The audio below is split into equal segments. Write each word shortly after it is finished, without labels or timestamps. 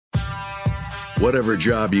Whatever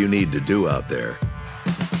job you need to do out there,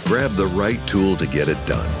 grab the right tool to get it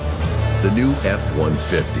done. The new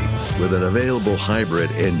F-150 with an available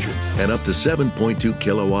hybrid engine and up to 7.2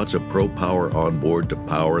 kilowatts of Pro Power on board to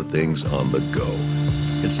power things on the go.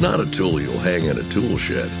 It's not a tool you'll hang in a tool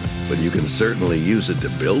shed, but you can certainly use it to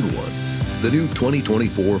build one. The new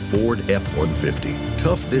 2024 Ford F-150.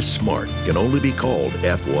 Tough this smart can only be called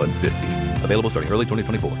F-150. Available starting early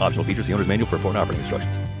 2024. Optional features, the owner's manual for important operating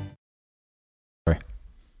instructions.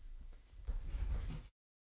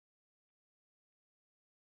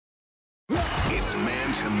 It's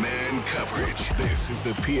man-to-man coverage. This is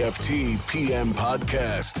the PFT PM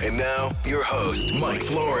podcast. And now, your host, Mike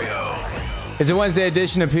Florio. It's a Wednesday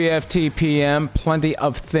edition of PFT PM. Plenty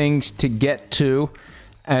of things to get to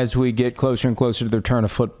as we get closer and closer to the return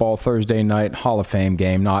of football. Thursday night Hall of Fame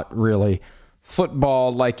game. Not really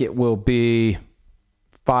football like it will be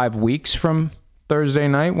 5 weeks from Thursday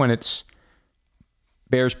night when it's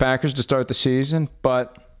Bears-Packers to start the season.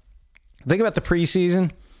 But think about the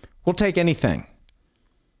preseason. We'll take anything.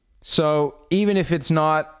 So even if it's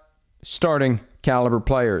not starting caliber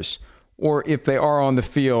players, or if they are on the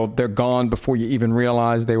field, they're gone before you even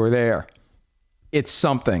realize they were there. It's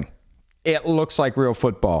something. It looks like real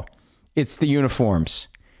football. It's the uniforms.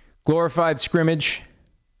 Glorified scrimmage,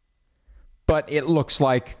 but it looks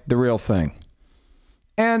like the real thing.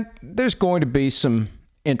 And there's going to be some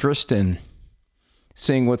interest in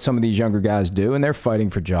seeing what some of these younger guys do, and they're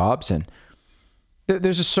fighting for jobs. And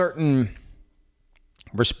there's a certain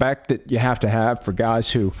respect that you have to have for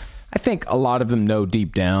guys who, I think a lot of them know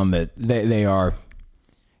deep down that they are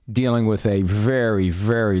dealing with a very,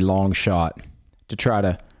 very long shot to try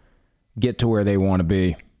to get to where they want to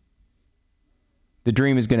be. The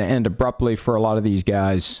dream is going to end abruptly for a lot of these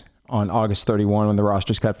guys on August 31 when the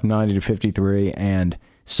roster's cut from 90 to 53, and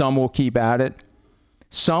some will keep at it.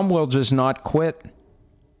 Some will just not quit.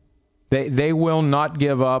 They will not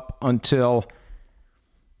give up until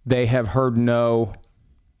they have heard no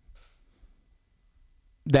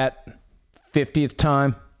that 50th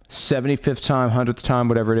time, 75th time, 100th time,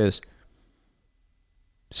 whatever it is.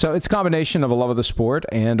 So it's a combination of a love of the sport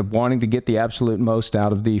and wanting to get the absolute most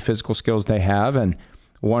out of the physical skills they have and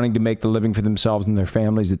wanting to make the living for themselves and their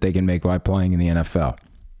families that they can make by playing in the NFL.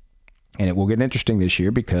 And it will get interesting this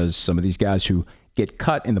year because some of these guys who get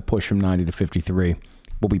cut in the push from 90 to 53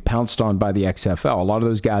 will be pounced on by the XFL. A lot of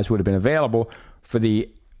those guys would have been available for the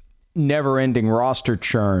never-ending roster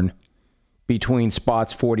churn between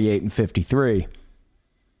spots 48 and 53.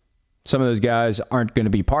 Some of those guys aren't going to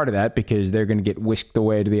be part of that because they're going to get whisked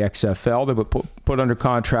away to the XFL. They'll be put under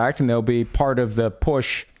contract, and they'll be part of the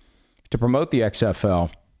push to promote the XFL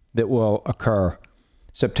that will occur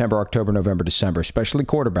September, October, November, December, especially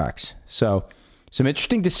quarterbacks. So some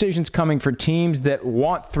interesting decisions coming for teams that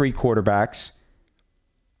want 3 quarterbacks,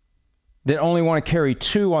 that only want to carry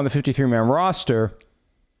 2 on the 53-man roster,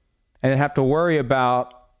 and have to worry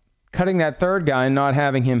about cutting that third guy and not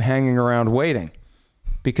having him hanging around waiting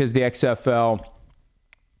because the XFL,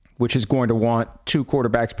 which is going to want 2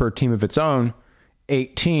 quarterbacks per team of its own,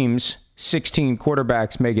 8 teams, 16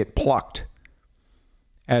 quarterbacks may get plucked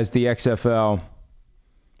as the XFL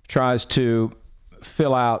tries to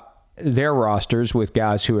fill out their rosters with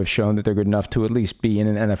guys who have shown that they're good enough to at least be in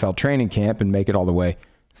an NFL training camp and make it all the way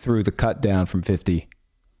through the cut down from 90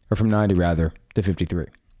 to 53.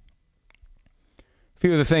 A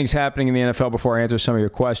few of the things happening in the NFL before I answer some of your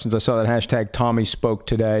questions. I saw that hashtag Tommy spoke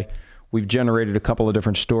today. We've generated a couple of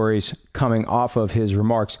different stories coming off of his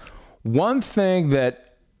remarks. One thing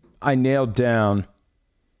that I nailed down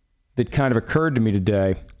that kind of occurred to me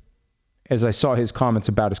today as I saw his comments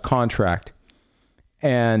about his contract,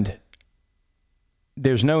 and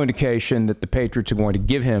there's no indication that the Patriots are going to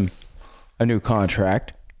give him a new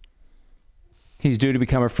contract. He's due to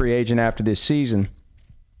become a free agent after this season.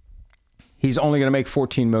 He's only going to make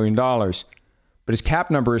 $14 million, but his cap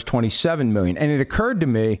number is $27 million. And it occurred to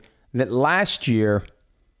me that last year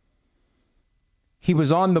he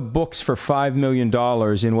was on the books for $5 million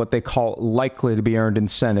in what they call likely to be earned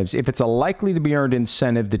incentives. If it's a likely to be earned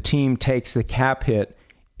incentive, the team takes the cap hit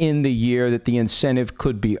in the year that the incentive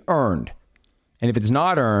could be earned. And if it's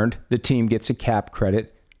not earned, the team gets a cap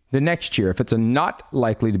credit the next year. If it's a not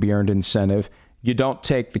likely to be earned incentive, you don't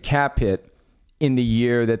take the cap hit in the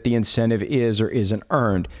year that the incentive is or isn't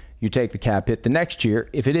earned. You take the cap hit the next year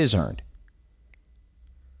if it is earned.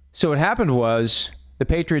 So what happened was the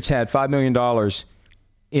Patriots had $5 million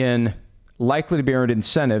in likely to be earned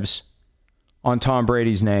incentives on Tom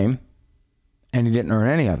Brady's name, and he didn't earn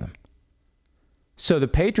any of them. So the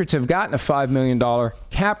Patriots have gotten a $5 million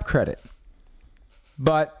cap credit.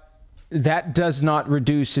 But that does not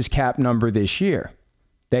reduce his cap number this year.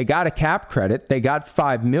 They got a cap credit. They got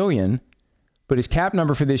 $5 million, but his cap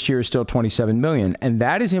number for this year is still $27 million. And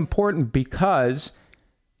that is important because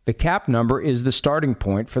the cap number is the starting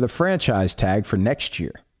point for the franchise tag for next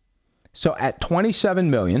year. So at $27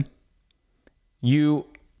 million, you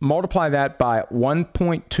multiply that by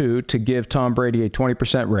 1.2 to give Tom Brady a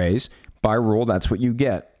 20% raise. By rule, that's what you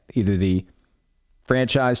get. Either the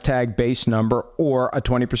franchise tag base number or a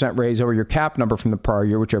 20% raise over your cap number from the prior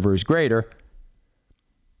year, whichever is greater.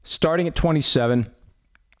 Starting at 27,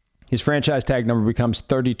 his franchise tag number becomes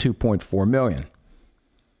 $32.4 million.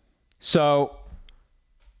 So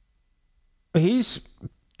he's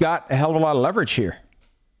got a hell of a lot of leverage here.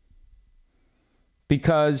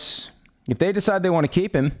 Because if they decide they want to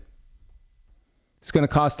keep him, it's going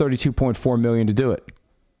to cost $32.4 million to do it.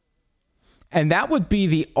 And that would be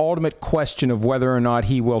the ultimate question of whether or not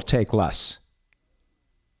he will take less.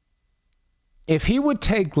 If he would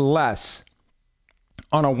take less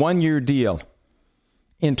on a one-year deal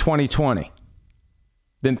in 2020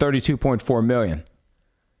 than $32.4 million,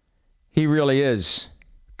 he really is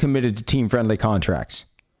committed to team-friendly contracts.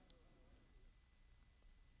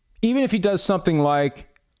 Even if he does something like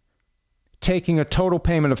taking a total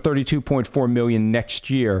payment of $32.4 million next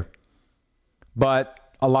year, but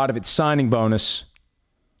a lot of it's signing bonus,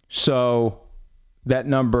 so that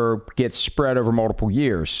number gets spread over multiple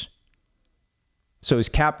years. So his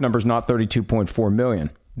cap number is not $32.4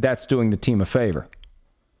 million. That's doing the team a favor.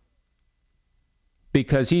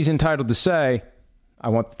 Because he's entitled to say, I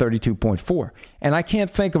want the 32.4. And I can't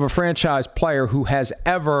think of a franchise player who has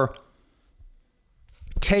ever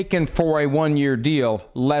taken for a one-year deal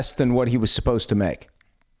less than what he was supposed to make.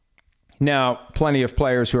 Now, plenty of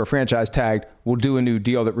players who are franchise tagged will do a new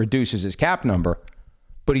deal that reduces his cap number,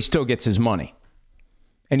 but he still gets his money.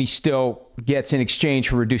 And he still gets, in exchange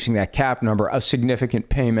for reducing that cap number, a significant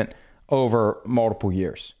payment over multiple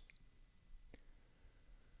years.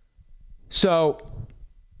 So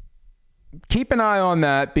keep an eye on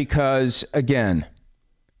that because, again,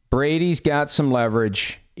 Brady's got some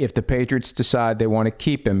leverage if the Patriots decide they want to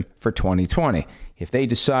keep him for 2020. If they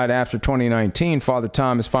decide after 2019, Father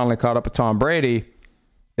Time has finally caught up with Tom Brady,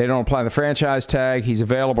 they don't apply the franchise tag, he's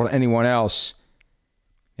available to anyone else.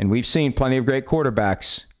 And we've seen plenty of great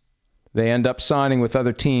quarterbacks. They end up signing with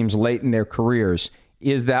other teams late in their careers.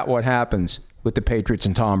 Is that what happens with the Patriots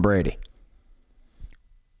and Tom Brady?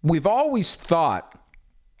 We've always thought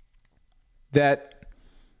that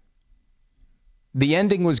the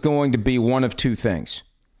ending was going to be one of two things.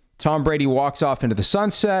 Tom Brady walks off into the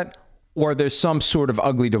sunset, or there's some sort of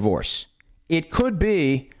ugly divorce. It could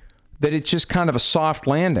be that it's just kind of a soft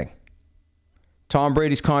landing. Tom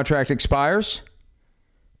Brady's contract expires.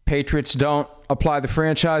 Patriots don't apply the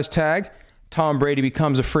franchise tag. Tom Brady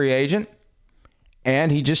becomes a free agent,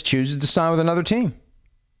 and he just chooses to sign with another team.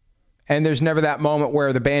 And there's never that moment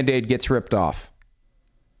where the Band-Aid gets ripped off.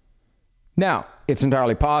 Now, it's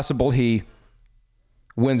entirely possible he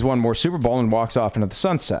wins one more Super Bowl and walks off into the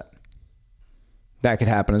sunset. That could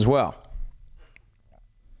happen as well.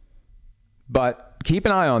 But keep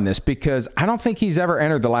an eye on this because I don't think he's ever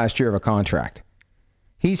entered the last year of a contract.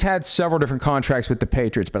 He's had several different contracts with the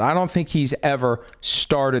Patriots, but I don't think he's ever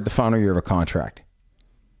started the final year of a contract.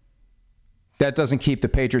 That doesn't keep the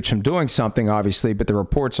Patriots from doing something, obviously, but the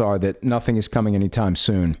reports are that nothing is coming anytime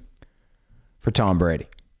soon for Tom Brady.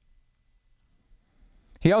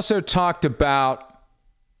 He also talked about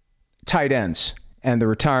tight ends and the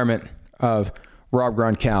retirement of Rob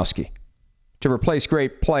Gronkowski. To replace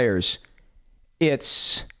great players,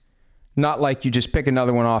 it's not like you just pick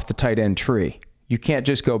another one off the tight end tree. You can't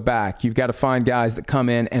just go back. You've got to find guys that come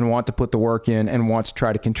in and want to put the work in and want to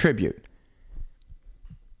try to contribute.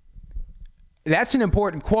 That's an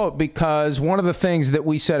important quote because one of the things that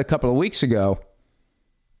we said a couple of weeks ago,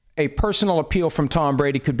 a personal appeal from Tom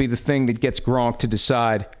Brady could be the thing that gets Gronk to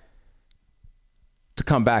decide to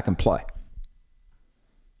come back and play.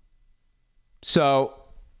 So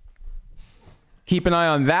keep an eye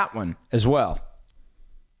on that one as well.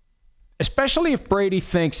 Especially if Brady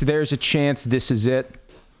thinks there's a chance this is it.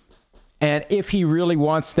 And if he really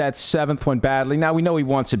wants that seventh one badly. Now, we know he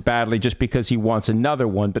wants it badly just because he wants another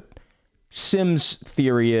one. But Sim's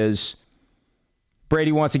theory is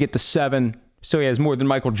Brady wants to get to 7 so he has more than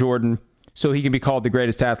Michael Jordan, so he can be called the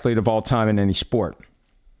greatest athlete of all time in any sport.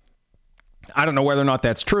 I don't know whether or not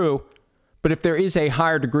that's true, but if there is a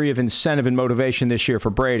higher degree of incentive and motivation this year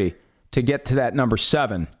for Brady to get to that number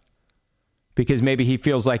 7, because maybe he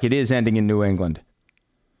feels like it is ending in New England,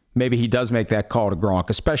 maybe he does make that call to Gronk,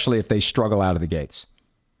 especially if they struggle out of the gates.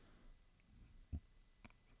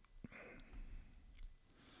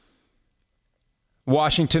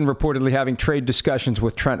 Washington reportedly having trade discussions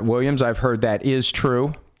with Trent Williams. I've heard that is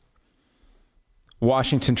true.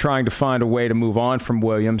 Washington trying to find a way to move on from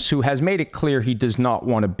Williams, who has made it clear he does not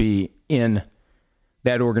want to be in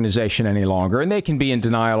that organization any longer. And they can be in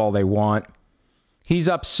denial all they want. He's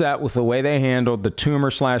upset with the way they handled the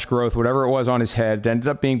tumor/growth, whatever it was on his head. It ended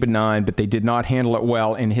up being benign, but they did not handle it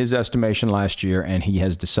well in his estimation last year, and he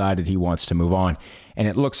has decided he wants to move on. And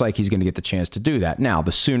it looks like he's going to get the chance to do that. Now,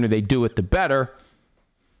 the sooner they do it, the better.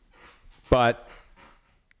 But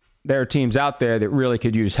there are teams out there that really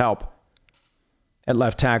could use help at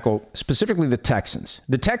left tackle, specifically the Texans.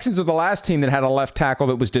 The Texans are the last team that had a left tackle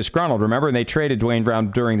that was disgruntled. Remember, and they traded Dwayne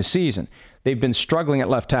Brown during the season. They've been struggling at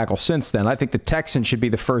left tackle since then. I think the Texans should be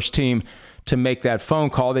the first team to make that phone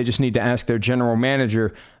call. They just need to ask their general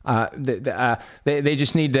manager. They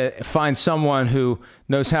just need to find someone who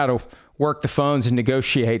knows how to work the phones and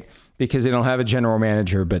negotiate, because they don't have a general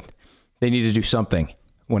manager, but they need to do something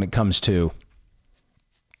when it comes to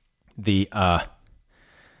the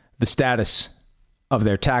status of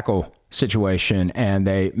their tackle situation, and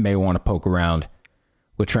they may want to poke around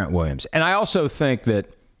with Trent Williams. And I also think that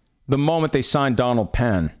the moment they signed Donald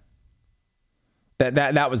Penn,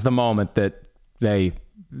 that was the moment that they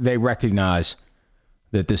recognize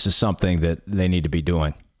that this is something that they need to be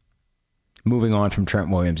doing. Moving on from Trent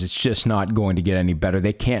Williams, it's just not going to get any better.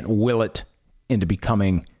 They can't will it into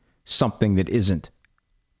becoming something that isn't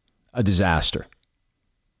a disaster.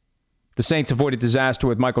 The Saints avoided disaster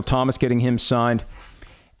with Michael Thomas getting him signed.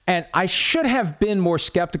 And I should have been more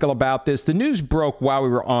skeptical about this. The news broke while we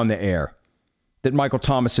were on the air that Michael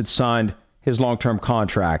Thomas had signed his long-term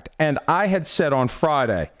contract. And I had said on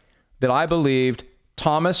Friday that I believed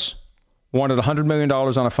Thomas wanted $100 million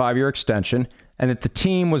on a 5-year extension, and that the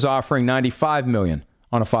team was offering $95 million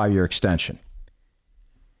on a 5-year extension.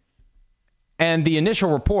 And the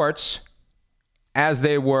initial reports, as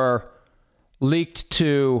they were leaked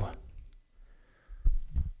to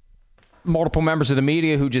multiple members of the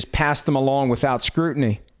media who just passed them along without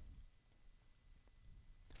scrutiny,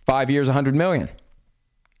 5 years, $100 million.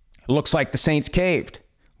 It looks like the Saints caved.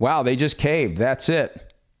 Wow, they just caved. That's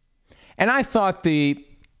it. And I thought the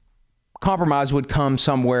compromise would come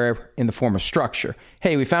somewhere in the form of structure.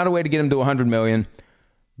 Hey, we found a way to get him to $100 million,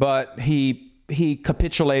 but he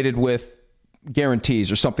capitulated with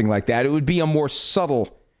guarantees or something like that. It would be a more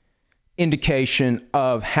subtle indication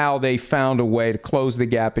of how they found a way to close the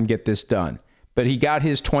gap and get this done. But he got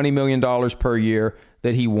his $20 million per year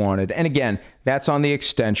that he wanted. And again, that's on the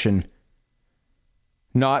extension,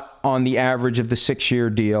 not on the average of the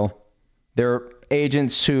 6-year deal. There are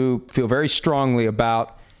agents who feel very strongly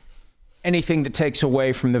about anything that takes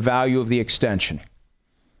away from the value of the extension.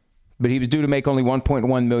 But he was due to make only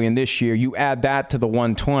 $1.1 million this year. You add that to the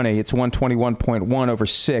 120, it's 121.1 over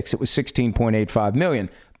 6. It was $16.85 million.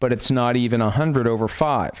 But it's not even 100 over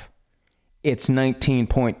 5. It's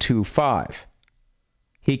 19.25.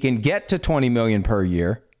 He can get to $20 million per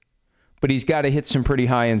year, but he's got to hit some pretty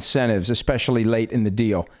high incentives, especially late in the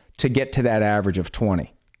deal, to get to that average of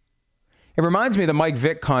 20. It reminds me of the Mike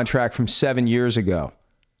Vick contract from 7 years ago,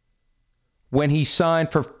 when he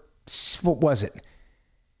signed for, what was it,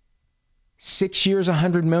 6 years,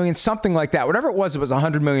 $100 million, something like that. Whatever it was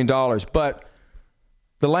 $100 million. But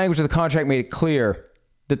the language of the contract made it clear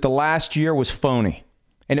that the last year was phony,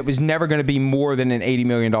 and it was never going to be more than an $80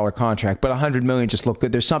 million contract. But $100 million just looked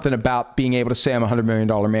good. There's something about being able to say I'm a $100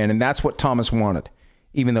 million man, and that's what Thomas wanted,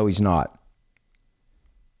 even though he's not.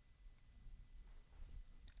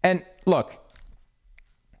 And look,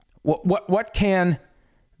 what can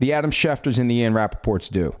the Adam Schefters and the Ian Rappaports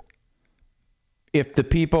do if the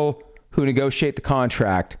people who negotiate the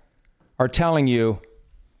contract are telling you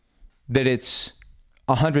that it's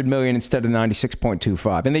 $100 million instead of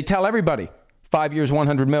 96.25, and they tell everybody 5 years,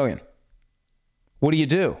 $100 million? What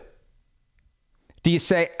do? Do you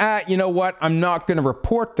say, you know what, I'm not going to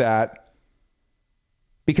report that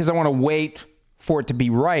because I want to wait for it to be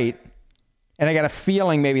right, and I got a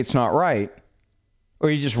feeling maybe it's not right? Or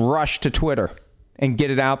you just rush to Twitter and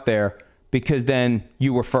get it out there because then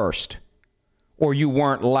you were first, or you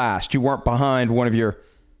weren't last, you weren't behind one of your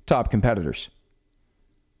top competitors?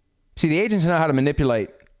 See, the agents know how to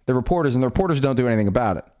manipulate the reporters, and the reporters don't do anything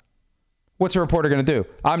about it. What's a reporter going to do?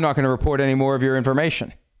 I'm not going to report any more of your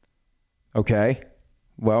information. Okay,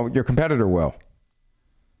 well, your competitor will.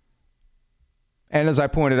 And as I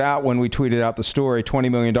pointed out when we tweeted out the story, $20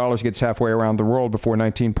 million gets halfway around the world before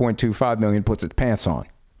 $19.25 million puts its pants on.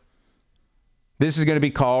 This is going to be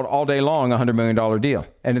called all day long a $100 million deal.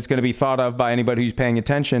 And it's going to be thought of by anybody who's paying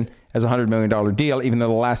attention as a $100 million deal, even though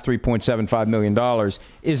the last $3.75 million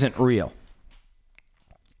isn't real.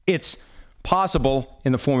 It's possible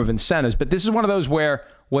in the form of incentives. But this is one of those where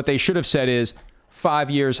what they should have said is 5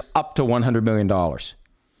 years up to $100 million.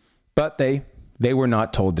 But they were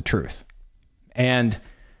not told the truth. And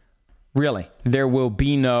really, there will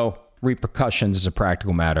be no repercussions as a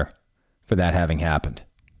practical matter for that having happened.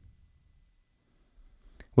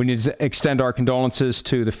 We need to extend our condolences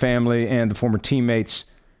to the family and the former teammates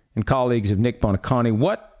and colleagues of Nick Buoniconti.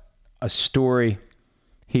 What a story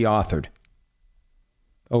he authored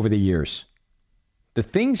over the years. The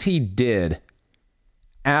things he did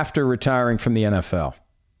after retiring from the NFL.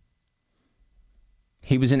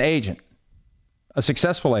 He was an agent, a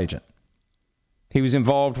successful agent. He was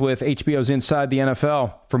involved with HBO's Inside the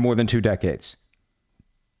NFL for more than 2 decades.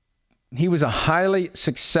 He was a highly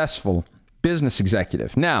successful business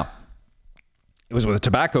executive. Now, it was with a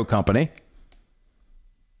tobacco company,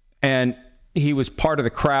 and he was part of the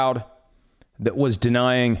crowd that was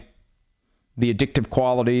denying the addictive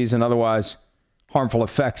qualities and otherwise harmful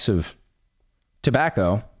effects of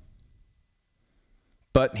tobacco,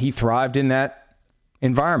 but he thrived in that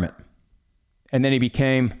environment. And then he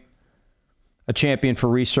became a champion for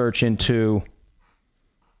research into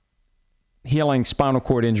healing spinal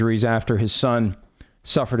cord injuries after his son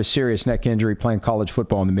suffered a serious neck injury playing college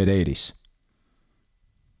football in the mid-'80s.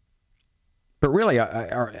 But really,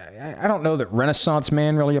 I don't know that Renaissance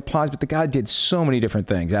man really applies, but the guy did so many different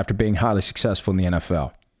things after being highly successful in the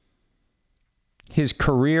NFL. His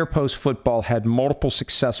career post-football had multiple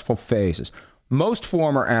successful phases. Most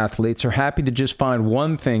former athletes are happy to just find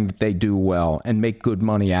one thing that they do well and make good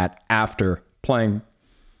money at after playing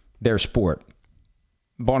their sport.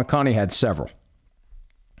 Buoniconti had several.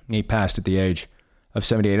 He passed at the age of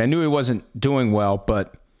 78. I knew he wasn't doing well,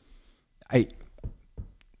 but I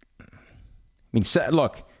mean,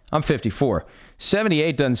 look, I'm 54.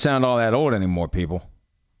 78 doesn't sound all that old anymore, people.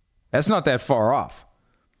 That's not that far off.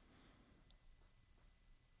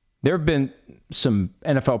 There have been some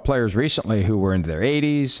NFL players recently who were into their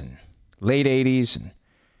 80s and late 80s.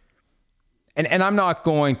 And I'm not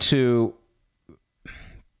going to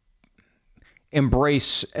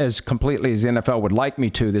embrace as completely as the NFL would like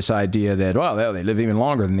me to this idea that, well, they live even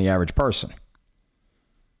longer than the average person.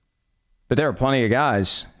 But there are plenty of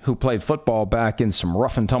guys who played football back in some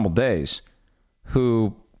rough and tumble days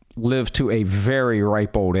who lived to a very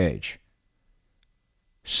ripe old age.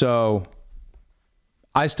 So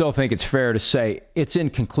I still think it's fair to say it's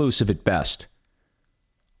inconclusive at best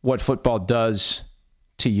what football does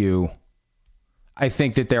to you. I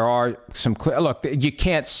think that there are some clear... Look, you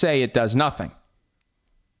can't say it does nothing.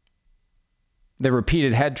 The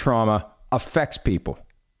repeated head trauma affects people.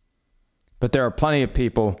 But there are plenty of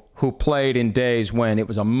people who played in days when it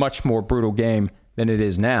was a much more brutal game than it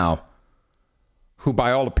is now, who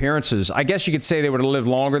by all appearances, I guess you could say they would have lived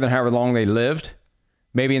longer than however long they lived.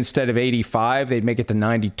 Maybe instead of 85, they'd make it to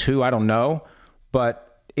 92. I don't know.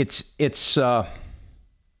 But it's still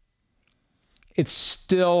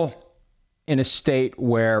in a state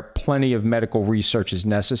where plenty of medical research is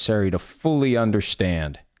necessary to fully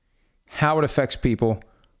understand how it affects people,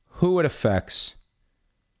 who it affects,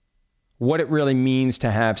 what it really means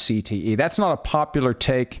to have CTE. That's not a popular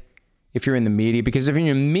take if you're in the media, because if you're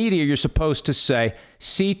in the media, you're supposed to say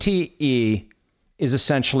CTE is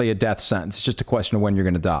essentially a death sentence. It's just a question of when you're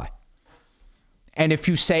going to die. And if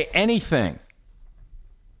you say anything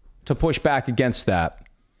to push back against that,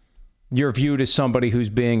 you're viewed as somebody who's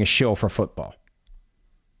being a shill for football.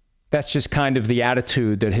 That's just kind of the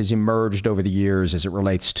attitude that has emerged over the years as it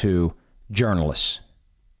relates to journalists.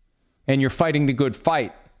 And you're fighting the good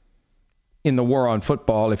fight in the war on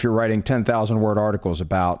football if you're writing 10,000-word articles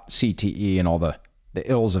about CTE and all the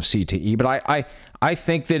ills of CTE. But I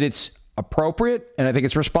think that it's appropriate, and I think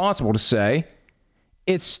it's responsible to say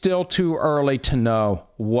it's still too early to know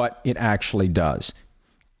what it actually does.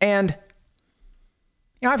 And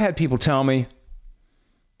I've had people tell me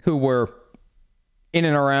who were in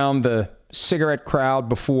and around the cigarette crowd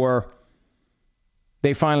before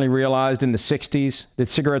they finally realized in the 60s that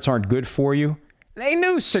cigarettes aren't good for you. They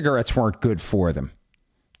knew cigarettes weren't good for them.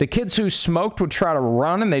 The kids who smoked would try to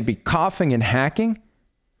run and they'd be coughing and hacking.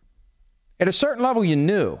 At a certain level, you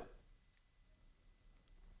knew.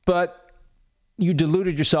 But you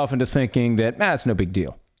deluded yourself into thinking that, it's no big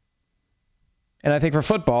deal. And I think for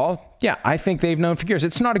football, I think they've known for years.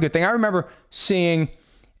 It's not a good thing. I remember seeing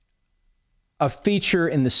a feature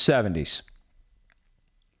in the 70s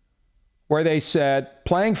where they said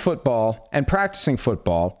playing football and practicing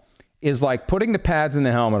football is like putting the pads and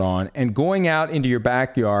the helmet on and going out into your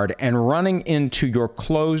backyard and running into your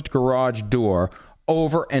closed garage door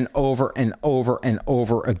over and over and over and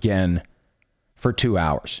over again for 2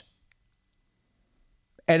 hours.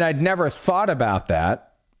 And I'd never thought about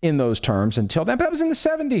that in those terms until then. But that was in the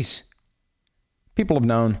 70s. People have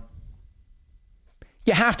known.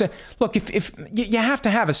 You have to, look, if you have to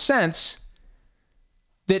have a sense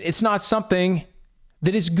that it's not something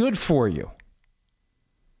that is good for you.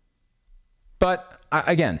 But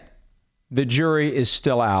again, the jury is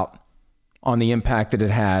still out on the impact that it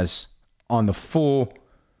has on the full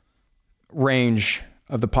range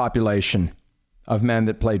of the population of men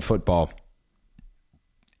that played football.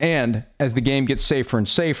 And as the game gets safer and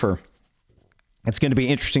safer, it's going to be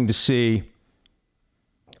interesting to see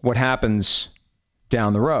what happens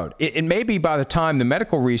down the road. It may be by the time the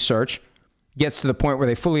medical research gets to the point where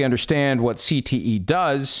they fully understand what CTE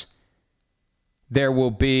does, there will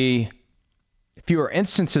be fewer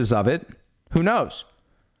instances of it. Who knows?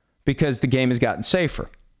 Because the game has gotten safer.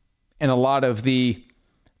 And a lot of the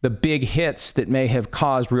big hits that may have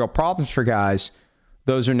caused real problems for guys,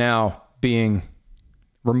 those are now being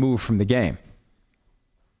removed from the game.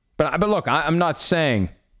 But look, I'm not saying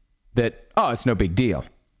that, it's no big deal.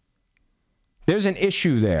 There's an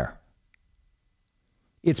issue there.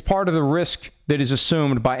 It's part of the risk that is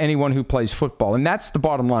assumed by anyone who plays football. And that's the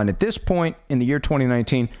bottom line. At this point in the year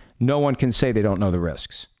 2019, no one can say they don't know the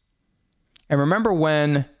risks. And remember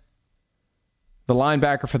when the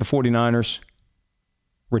linebacker for the 49ers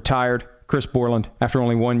retired, Chris Borland, after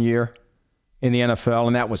only 1 year in the NFL,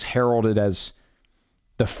 and that was heralded as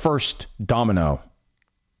the first domino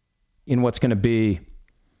in what's going to be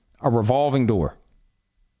a revolving door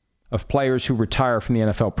of players who retire from the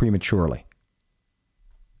NFL prematurely.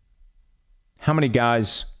 How many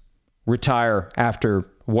guys retire after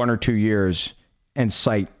 1 or 2 years and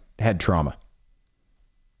cite head trauma?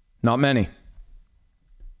 Not many.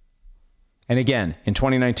 And again, in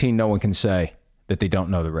 2019, no one can say that they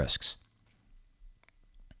don't know the risks.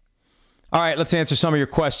 All right, let's answer some of your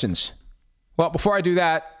questions. Well, before I do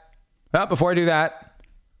that,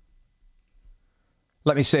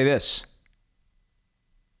 let me say this.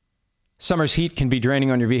 Summer's heat can be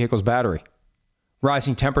draining on your vehicle's battery.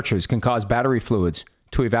 Rising temperatures can cause battery fluids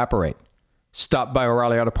to evaporate. Stop by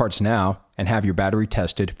O'Reilly Auto Parts now and have your battery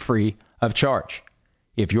tested free of charge.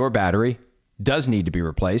 If your battery does need to be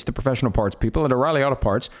replaced, the professional parts people at O'Reilly Auto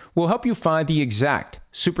Parts will help you find the exact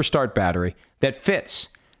Superstart battery that fits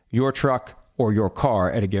your truck or your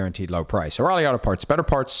car at a guaranteed low price. O'Reilly Auto Parts, better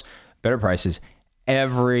prices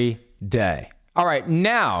every day. All right,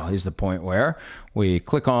 now is the point where we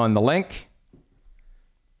click on the link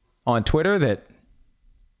on Twitter that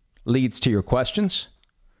leads to your questions.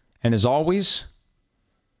 And as always,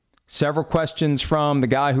 several questions from the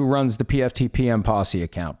guy who runs the PFTPM Posse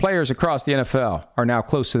account. Players across the NFL are now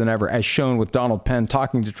closer than ever, as shown with Donald Penn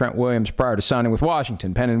talking to Trent Williams prior to signing with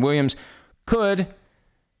Washington. Penn and Williams could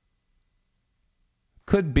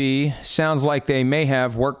be, sounds like they may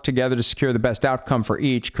have worked together to secure the best outcome for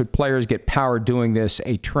each. Could players get power doing this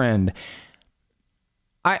a trend?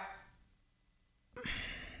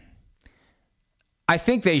 I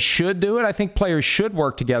think they should do it. I think players should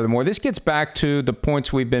work together more. This gets back to the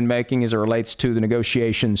points we've been making as it relates to the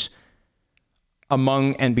negotiations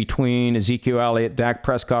among and between Ezekiel Elliott, Dak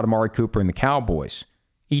Prescott, Amari Cooper, and the Cowboys.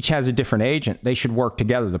 Each has a different agent. They should work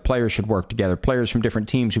together. The players should work together. Players from different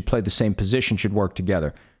teams who play the same position should work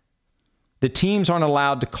together. The teams aren't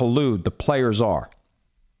allowed to collude. The players are.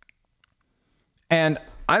 And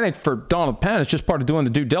I think for Donald Penn, it's just part of doing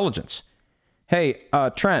the due diligence. Hey,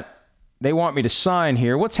 Trent, they want me to sign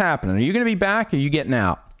here. What's happening? Are you going to be back or are you getting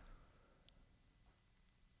out?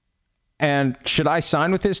 And should I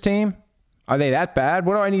sign with this team? Are they that bad?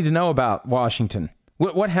 What do I need to know about Washington?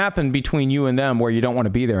 What happened between you and them where you don't want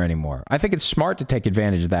to be there anymore? I think it's smart to take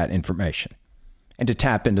advantage of that information and to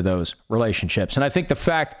tap into those relationships. And I think the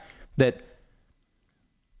fact that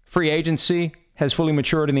free agency has fully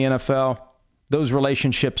matured in the NFL, those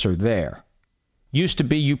relationships are there. Used to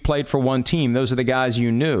be you played for one team. Those are the guys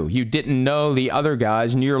you knew. You didn't know the other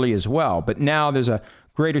guys nearly as well. But now there's a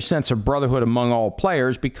greater sense of brotherhood among all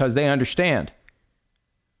players because they understand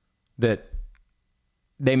that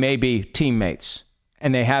they may be teammates.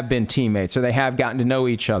 And they have been teammates, or they have gotten to know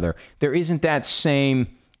each other. There isn't that same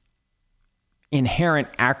inherent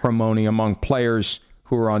acrimony among players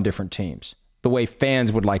who are on different teams, the way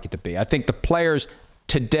fans would like it to be. I think the players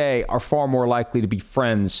today are far more likely to be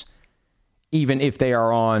friends, even if they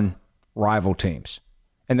are on rival teams.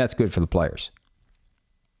 And that's good for the players.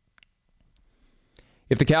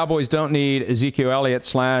 If the Cowboys don't need Ezekiel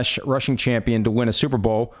Elliott / rushing champion to win a Super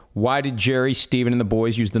Bowl, why did Jerry, Steven, and the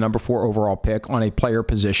boys use the number 4 overall pick on a player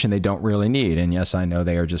position they don't really need? And yes, I know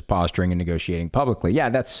they are just posturing and negotiating publicly.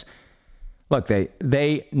 Yeah, look,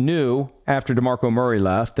 they knew after DeMarco Murray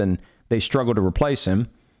left and they struggled to replace him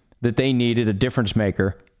that they needed a difference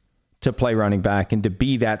maker to play running back and to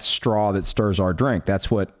be that straw that stirs our drink. That's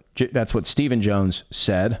what Stephen Jones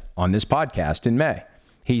said on this podcast in May.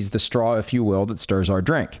 He's the straw, if you will, that stirs our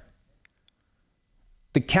drink.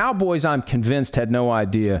 The Cowboys, I'm convinced, had no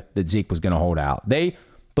idea that Zeke was going to hold out. They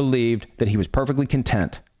believed that he was perfectly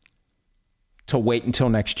content to wait until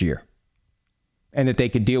next year and that they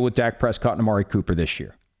could deal with Dak Prescott and Amari Cooper this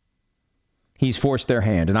year. He's forced their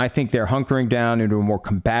hand, and I think they're hunkering down into a more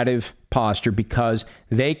combative posture because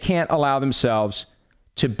they can't allow themselves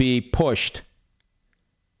to be pushed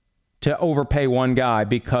to overpay one guy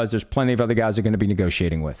because there's plenty of other guys they're going to be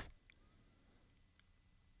negotiating with.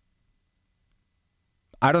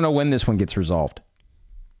 I don't know when this one gets resolved.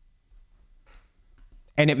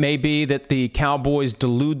 And it may be that the Cowboys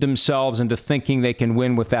delude themselves into thinking they can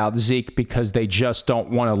win without Zeke because they just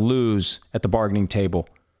don't want to lose at the bargaining table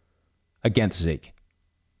against Zeke.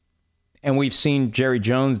 And we've seen Jerry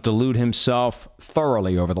Jones delude himself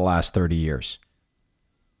thoroughly over the last 30 years.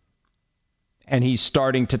 And he's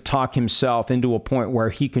starting to talk himself into a point where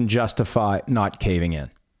he can justify not caving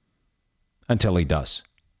in until he does.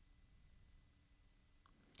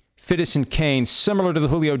 Fittis and Kane, similar to the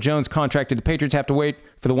Julio Jones contract, did the Patriots have to wait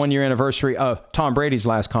for the one-year anniversary of Tom Brady's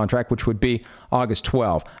last contract, which would be August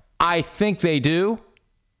 12? I think they do.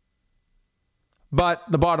 But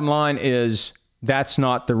the bottom line is that's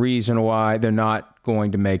not the reason why they're not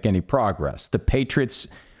going to make any progress. The Patriots,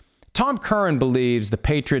 Tom Curran believes the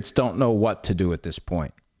Patriots don't know what to do at this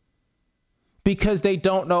point because they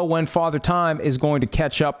don't know when Father Time is going to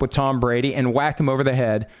catch up with Tom Brady and whack him over the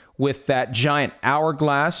head with that giant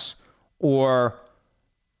hourglass or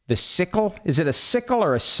the sickle. Is it a sickle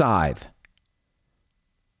or a scythe?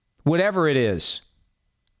 Whatever it is.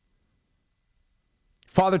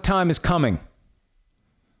 Father Time is coming.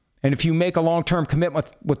 And if you make a long-term commitment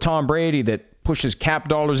with Tom Brady that pushes cap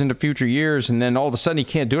dollars into future years and then all of a sudden he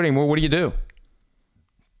can't do it anymore, what do?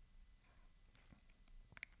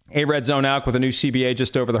 A-Red zone out with a new CBA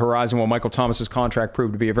just over the horizon while Michael Thomas's contract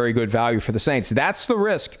proved to be a very good value for the Saints. That's the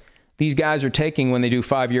risk these guys are taking when they do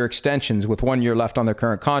 5-year extensions with 1 year left on their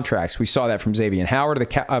current contracts. We saw that from Xavier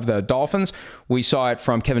Howard of the Dolphins. We saw it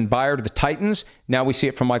from Kevin Byard of the Titans. Now we see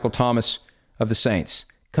it from Michael Thomas of the Saints.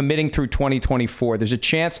 Committing through 2024. There's a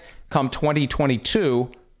chance come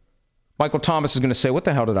 2022, Michael Thomas is going to say, what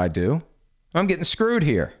the hell did I do? I'm getting screwed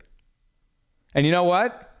here. And you know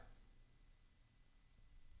what?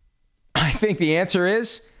 I think the answer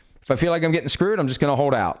is, if I feel like I'm getting screwed, I'm just going to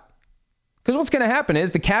hold out. Because what's going to happen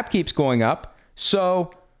is the cap keeps going up,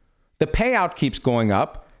 so the payout keeps going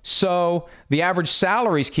up, so the average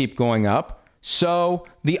salaries keep going up, so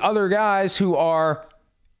the other guys who are,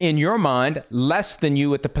 in your mind, less than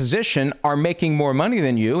you at the position are making more money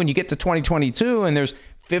than you, and you get to 2022 and there's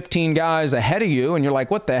 15 guys ahead of you, and you're like,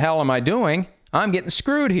 what the hell am I doing? I'm getting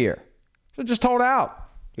screwed here. So just hold out.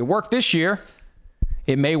 It worked this year.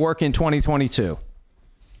 It may work in 2022.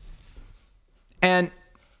 And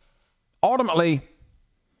ultimately,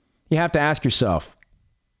 you have to ask yourself,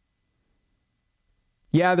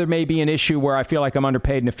 yeah, there may be an issue where I feel like I'm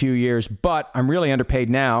underpaid in a few years, but I'm really underpaid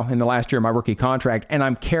now in the last year of my rookie contract, and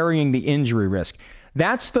I'm carrying the injury risk.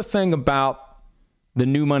 That's the thing about the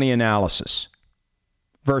new money analysis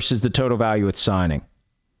versus the total value at signing.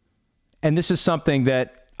 And this is something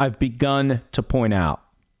that I've begun to point out.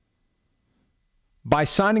 By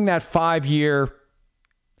signing that 5-year,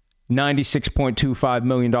 $96.25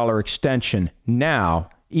 million extension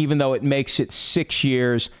now, even though it makes it 6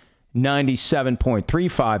 years,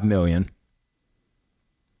 $97.35 million,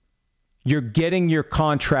 you're getting your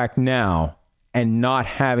contract now and not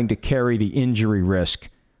having to carry the injury risk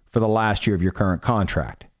for the last year of your current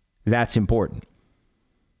contract. That's important.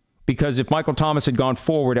 Because if Michael Thomas had gone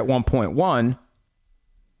forward at 1.1,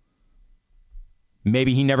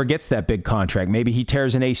 maybe he never gets that big contract. Maybe he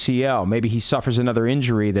tears an ACL. Maybe he suffers another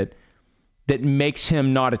injury that makes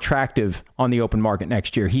him not attractive on the open market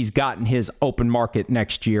next year. He's gotten his open market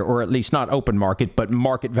next year, or at least not open market, but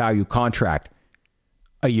market value contract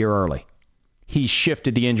a year early. He's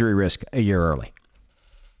shifted the injury risk a year early.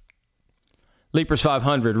 Leapers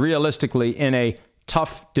 500, realistically, in a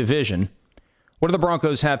tough division, what do the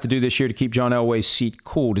Broncos have to do this year to keep John Elway's seat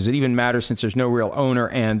cool? Does it even matter since there's no real owner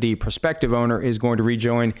and the prospective owner is going to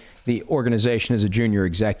rejoin the organization as a junior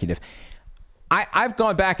executive? I've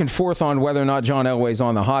gone back and forth on whether or not John Elway's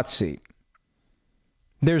on the hot seat.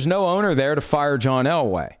 There's no owner there to fire John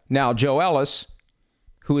Elway. Now, Joe Ellis,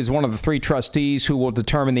 who is one of the 3 trustees who will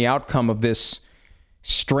determine the outcome of this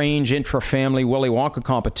strange intra-family Willy Wonka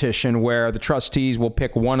competition where the trustees will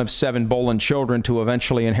pick one of 7 Boland children to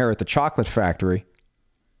eventually inherit the chocolate factory.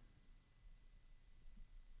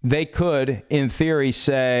 they could, in theory,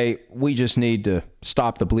 say, we just need to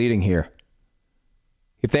stop the bleeding here.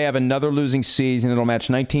 If they have another losing season, it'll match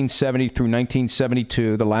 1970 through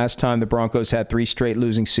 1972, the last time the Broncos had 3 straight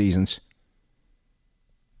losing seasons.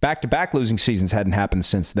 Back-to-back losing seasons hadn't happened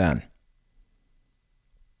since then.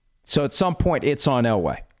 So at some point, it's on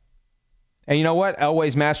Elway. And you know what?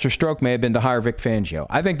 Elway's masterstroke may have been to hire Vic Fangio.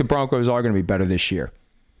 I think the Broncos are going to be better this year.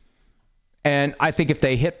 And I think if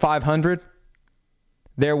they hit 500,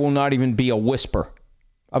 there will not even be a whisper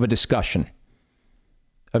of a discussion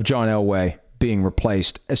of John Elway being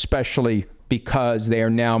replaced, especially because they are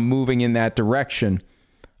now moving in that direction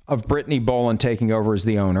of Brittany Boland taking over as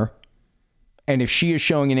the owner. And if she is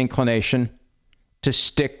showing an inclination to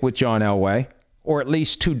stick with John Elway, or at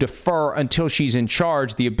least to defer until she's in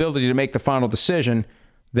charge, the ability to make the final decision,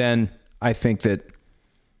 then I think that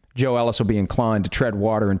Joe Ellis will be inclined to tread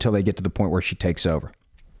water until they get to the point where she takes over.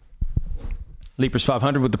 Leapers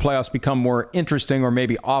 500, would the playoffs become more interesting or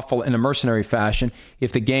maybe awful in a mercenary fashion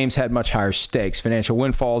if the games had much higher stakes, financial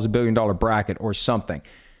windfalls, $1 billion bracket, or something?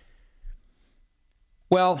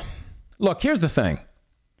 Well, look, here's the thing.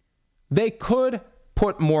 They could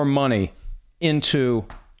put more money into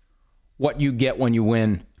what you get when you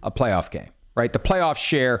win a playoff game, right? The playoff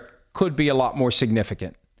share could be a lot more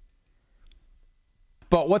significant.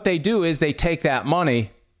 But what they do is they take that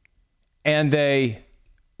money and they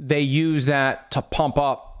use that to pump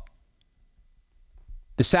up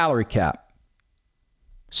the salary cap.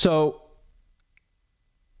 So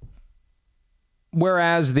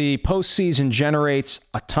whereas the postseason generates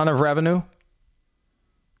a ton of revenue,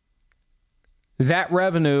 that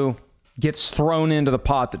revenue gets thrown into the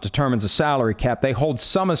pot that determines the salary cap. They hold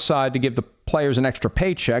some aside to give the players an extra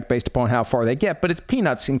paycheck based upon how far they get, but it's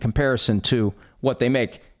peanuts in comparison to what they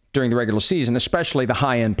make during the regular season, especially the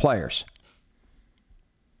high-end players.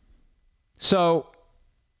 So,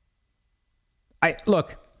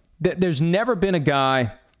 there's never been a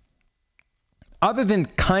guy, other than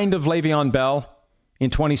kind of Le'Veon Bell in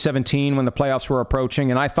 2017 when the playoffs were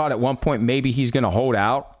approaching, and I thought at one point maybe he's going to hold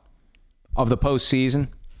out of the postseason.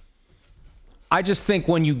 I just think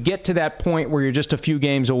when you get to that point where you're just a few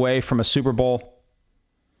games away from a Super Bowl,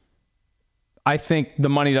 I think the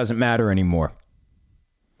money doesn't matter anymore.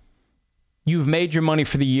 You've made your money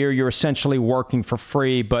for the year. You're essentially working for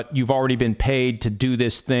free, but you've already been paid to do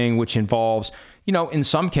this thing, which involves, in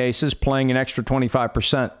some cases, playing an extra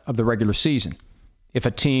 25% of the regular season if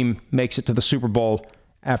a team makes it to the Super Bowl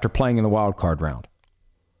after playing in the wild card round.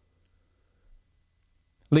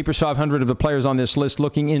 Leapers 500 of the players on this list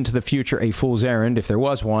looking into the future, a fool's errand, if there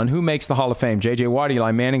was one. Who makes the Hall of Fame? J.J. Watt,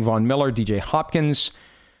 Eli Manning, Von Miller, D.J. Hopkins,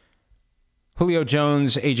 Julio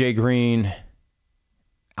Jones, A.J. Green,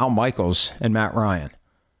 Al Michaels, and Matt Ryan.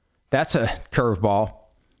 That's a curveball.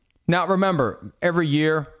 Now, remember, every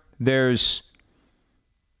year there's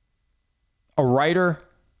a writer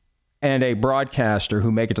and a broadcaster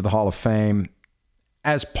who make it to the Hall of Fame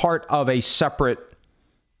as part of a separate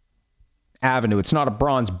avenue. It's not a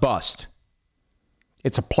bronze bust.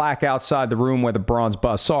 It's a plaque outside the room where the bronze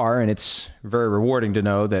busts are, and it's very rewarding to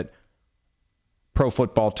know that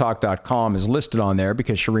ProFootballTalk.com is listed on there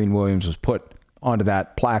because Shereen Williams was put onto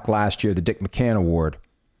that plaque last year, the Dick McCann Award.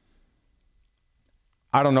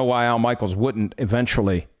 I don't know why Al Michaels wouldn't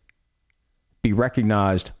eventually be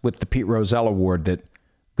recognized with the Pete Rozelle Award that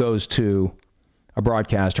goes to a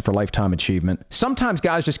broadcaster for lifetime achievement. Sometimes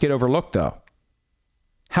guys just get overlooked, though.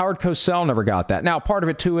 Howard Cosell never got that. Now, part of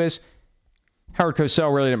it, too, is Howard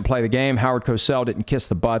Cosell really didn't play the game. Howard Cosell didn't kiss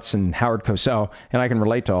the butts, and Howard Cosell, and I can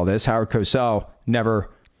relate to all this, Howard Cosell never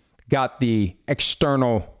got the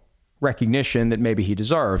external recognition that maybe he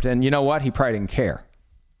deserved. And you know what? He probably didn't care.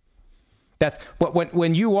 That's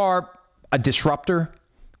when you are a disruptor,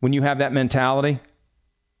 when you have that mentality,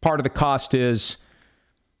 part of the cost is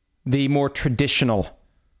the more traditional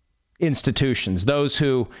institutions, those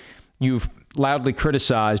who you've loudly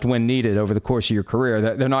criticized when needed over the course of your career,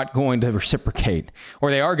 that they're not going to reciprocate, or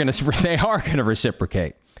they are going to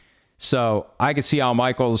reciprocate. So I could see Al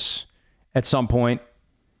Michaels at some point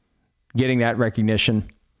getting that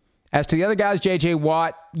recognition. As to the other guys, J.J.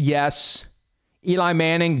 Watt, yes. Eli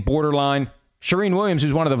Manning, borderline. Shereen Williams,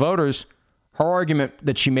 who's one of the voters, her argument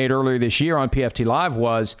that she made earlier this year on PFT Live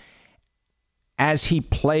was, as he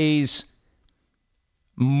plays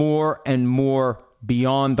more and more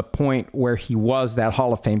beyond the point where he was that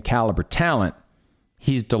Hall of Fame caliber talent,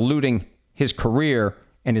 he's diluting his career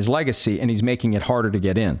and his legacy, and he's making it harder to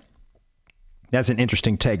get in. That's an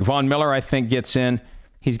interesting take. Von Miller, I think, gets in.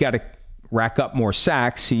 He's got to rack up more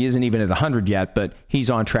sacks. He isn't even at 100 yet, but he's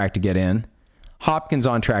on track to get in. Hopkins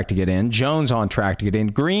on track to get in. Jones on track to get in.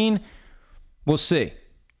 Green, we'll see.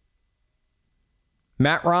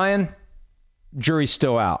 Matt Ryan, jury's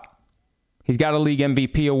still out. He's got a league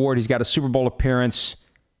MVP award. He's got a Super Bowl appearance.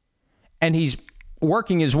 And he's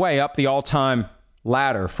working his way up the all-time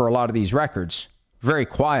ladder for a lot of these records very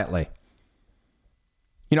quietly.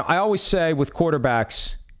 You know, I always say with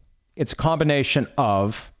quarterbacks, it's a combination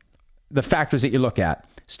of the factors that you look at: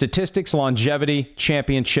 statistics, longevity,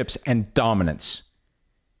 championships, and dominance.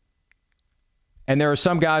 And there are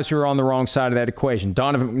some guys who are on the wrong side of that equation.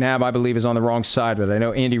 Donovan McNabb, I believe, is on the wrong side of it. I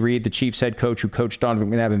know Andy Reid, the Chiefs head coach who coached Donovan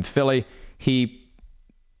McNabb in Philly, he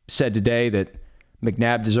said today that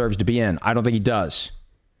McNabb deserves to be in. I don't think he does,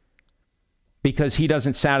 because he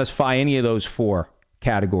doesn't satisfy any of those four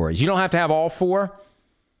categories. You don't have to have all four,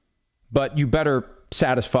 but you better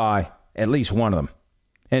satisfy at least one of them.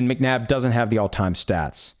 And McNabb doesn't have the all-time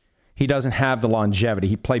stats. He doesn't have the longevity.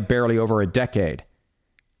 He played barely over a decade.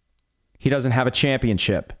 He doesn't have a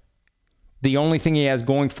championship. The only thing he has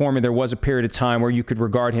going for him, there was a period of time where you could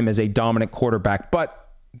regard him as a dominant quarterback, but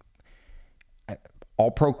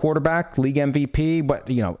all-pro quarterback, league MVP, but,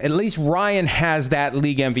 you know, at least Ryan has that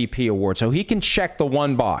league MVP award, so he can check the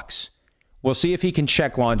one box. We'll see if he can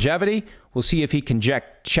check longevity. We'll see if he can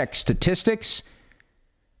check statistics.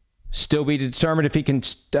 Still be determined if he can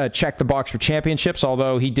check the box for championships,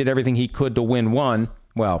 although he did everything he could to win one.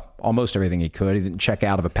 Well, almost everything he could. He didn't check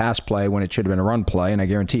out of a pass play when it should have been a run play, and I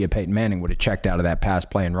guarantee you Peyton Manning would have checked out of that pass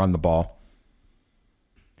play and run the ball.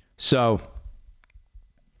 So,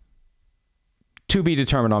 to be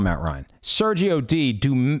determined on Matt Ryan. Sergio D.,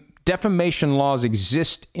 do defamation laws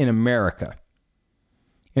exist in America?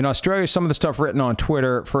 In Australia, some of the stuff written on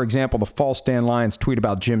Twitter, for example, the false Dan Lyons tweet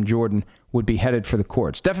about Jim Jordan, would be headed for the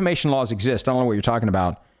courts. Defamation laws exist. I don't know what you're talking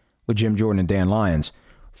about with Jim Jordan and Dan Lyons.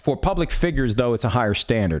 For public figures, though, it's a higher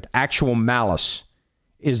standard. Actual malice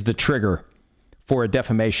is the trigger for a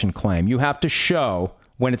defamation claim. You have to show,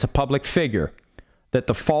 when it's a public figure, that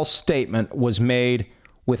the false statement was made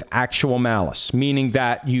with actual malice, meaning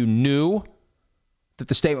that you knew that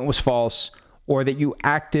the statement was false or that you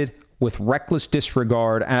acted with reckless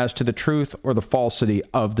disregard as to the truth or the falsity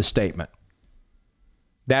of the statement.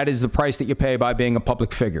 That is the price that you pay by being a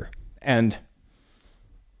public figure. And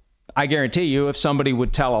I guarantee you, if somebody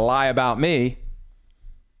would tell a lie about me,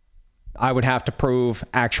 I would have to prove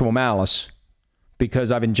actual malice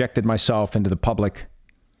because I've injected myself into the public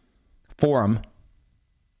forum.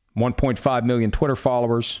 1.5 million Twitter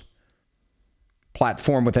followers,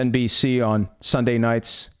 platform with NBC on Sunday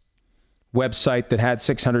nights, website that had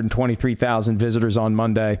 623,000 visitors on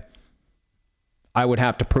Monday. I would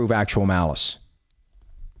have to prove actual malice.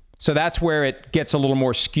 So that's where it gets a little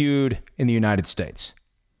more skewed in the United States.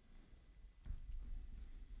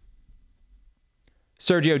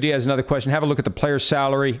 Sergio D has another question. Have a look at the player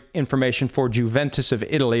salary information for Juventus of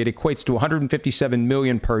Italy. It equates to $157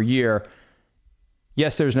 million per year.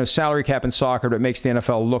 Yes, there's no salary cap in soccer, but it makes the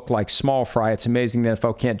NFL look like small fry. It's amazing the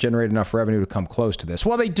NFL can't generate enough revenue to come close to this.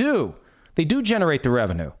 Well, they do. They do generate the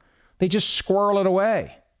revenue. They just squirrel it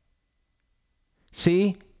away.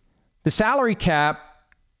 See, the salary cap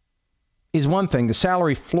is one thing. The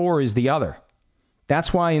salary floor is the other.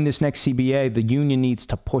 That's why in this next CBA, the union needs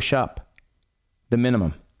to push up the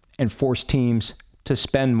minimum and force teams to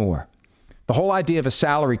spend more. The whole idea of a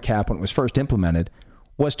salary cap when it was first implemented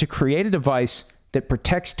was to create a device that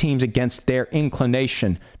protects teams against their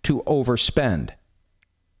inclination to overspend.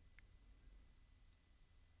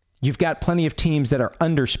 You've got plenty of teams that are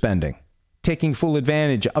underspending, taking full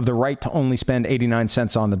advantage of the right to only spend 89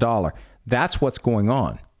 cents on the dollar. That's what's going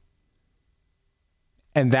on.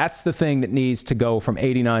 And that's the thing that needs to go from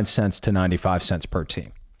 89 cents to 95 cents per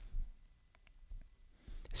team.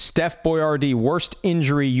 Steph Boyardee, worst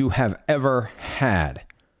injury you have ever had.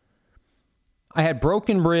 I had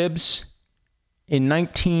broken ribs in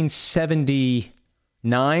 1979.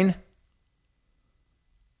 I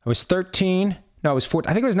was 13. No, I was 14.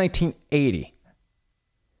 I think it was 1980.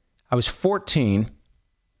 I was 14.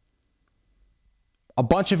 A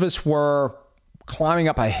bunch of us were climbing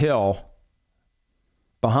up a hill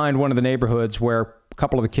behind one of the neighborhoods where a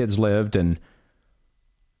couple of the kids lived, and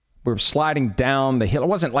we were sliding down the hill. It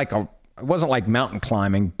wasn't like mountain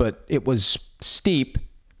climbing, but it was steep.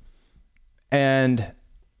 And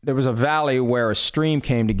there was a valley where a stream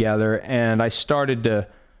came together, and I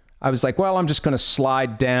was like, well, I'm just going to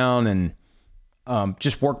slide down and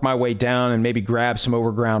just work my way down and maybe grab some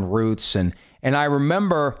overground roots. And I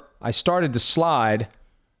remember I started to slide,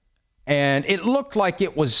 and it looked like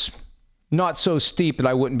it was not so steep that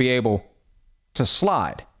I wouldn't be able to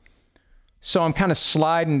slide. So I'm kind of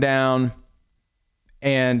sliding down,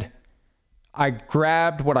 and I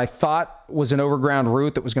grabbed what I thought was an overground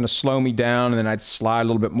root that was going to slow me down, and then I'd slide a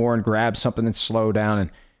little bit more and grab something and slow down.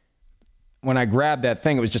 And when I grabbed that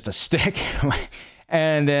thing, it was just a stick.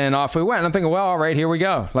 And then off we went. And I'm thinking, well, all right, here we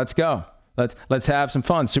go. Let's go. Let's have some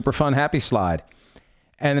fun. Super fun, happy slide.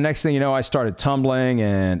 And the next thing you know, I started tumbling,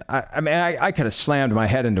 and I could have slammed my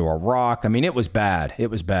head into a rock. I mean, it was bad. It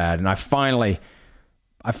was bad. And I finally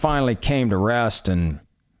came to rest, and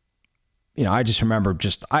I just remember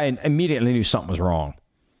I immediately knew something was wrong,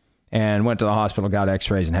 and went to the hospital, got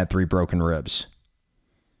x-rays, and had 3 broken ribs.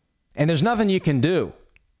 And there's nothing you can do.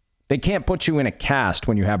 They can't put you in a cast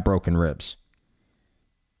when you have broken ribs.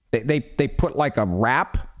 They put like a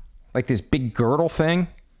wrap, like this big girdle thing,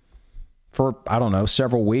 for, I don't know,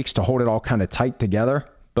 several weeks to hold it all kind of tight together.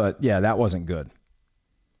 But yeah, that wasn't good.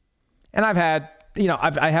 And I've had,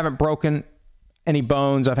 I haven't broken any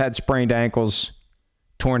bones. I've had sprained ankles,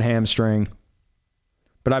 torn hamstring.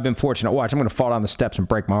 But I've been fortunate. Watch, I'm going to fall down the steps and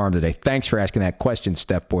break my arm today. Thanks for asking that question,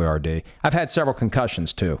 Steph Boyardee. I've had several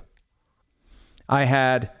concussions too. I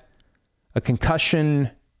had a concussion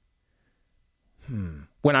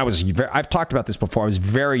when I've talked about this before. I was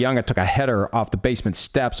very young. I took a header off the basement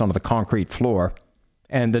steps onto the concrete floor.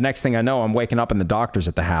 And the next thing I know, I'm waking up in the doctor's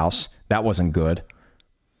at the house. That wasn't good.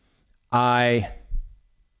 When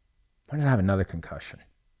did I have another concussion?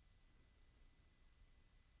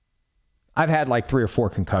 I've had like 3 or 4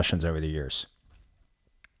 concussions over the years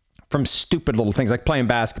from stupid little things like playing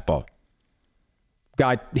basketball.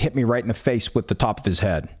 Guy hit me right in the face with the top of his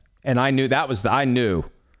head. And I knew that was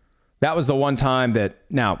the one time that,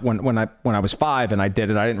 now when I was 5 and I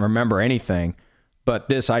did it, I didn't remember anything. But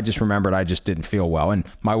this, I just remembered I just didn't feel well. And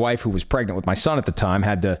my wife, who was pregnant with my son at the time,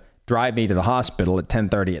 had to drive me to the hospital at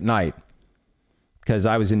 10:30 at night because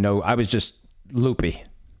I was just loopy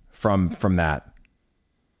from that.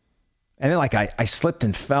 And then I slipped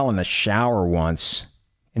and fell in the shower once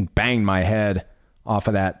and banged my head off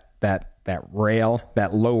of that rail,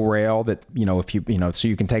 that low rail that, if you, so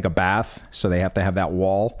you can take a bath. So they have to have that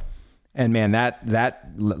wall. And man, that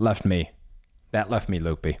left me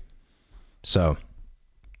loopy. So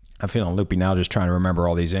I'm feeling loopy now just trying to remember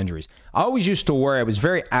all these injuries. I always used to worry. I was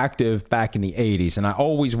very active back in the 80s, and I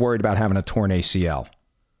always worried about having a torn ACL.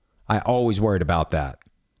 I always worried about that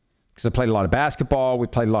because I played a lot of basketball. We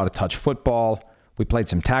played a lot of touch football. We played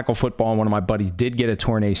some tackle football, and one of my buddies did get a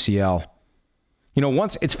torn ACL.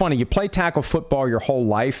 Once, it's funny, you play tackle football your whole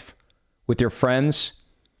life with your friends,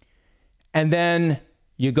 and then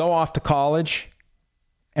you go off to college,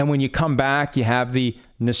 and when you come back, you have the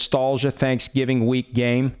nostalgia Thanksgiving week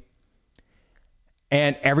game,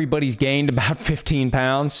 and everybody's gained about 15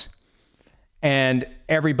 pounds, and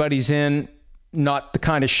everybody's in not the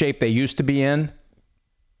kind of shape they used to be in,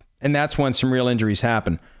 and that's when some real injuries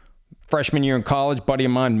happen. Freshman year in college, buddy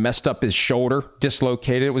of mine messed up his shoulder,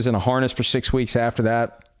 dislocated it, was in a harness for 6 weeks after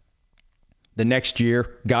that. The next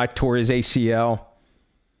year, guy tore his ACL.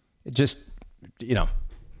 It just,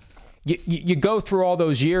 you go through all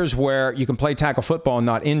those years where you can play tackle football and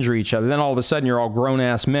not injure each other. Then all of a sudden you're all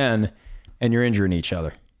grown-ass men and you're injuring each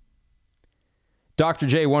other. Dr.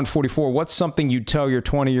 J 144, what's something you'd tell your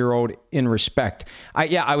 20-year-old in respect?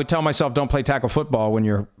 I would tell myself don't play tackle football when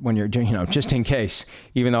you're just in case,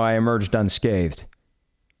 even though I emerged unscathed.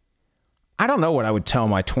 I don't know what I would tell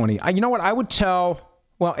my 20. You know what I would tell?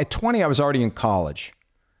 Well, at 20 I was already in college.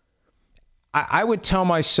 I would tell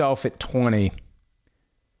myself at 20,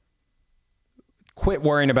 quit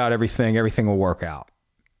worrying about everything. Everything will work out.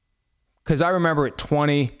 Because I remember at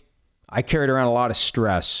 20, I carried around a lot of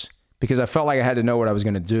stress because I felt like I had to know what I was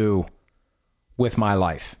going to do with my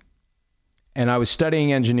life. And I was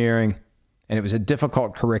studying engineering, and it was a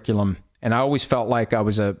difficult curriculum, and I always felt like I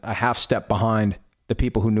was a half step behind the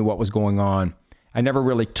people who knew what was going on. I never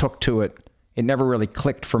really took to it. It never really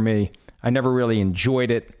clicked for me. I never really enjoyed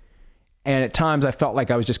it. And at times I felt like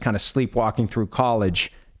I was just kind of sleepwalking through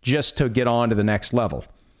college just to get on to the next level.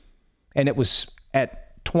 And it was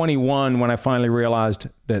at 21 when I finally realized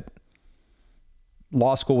that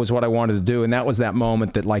law school was what I wanted to do. And that was that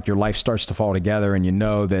moment that like your life starts to fall together and you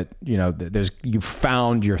know that, you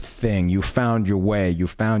found your thing, you found your way, you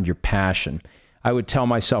found your passion. I would tell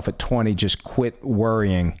myself at 20, just quit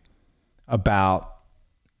worrying about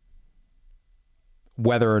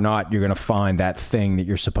whether or not you're going to find that thing that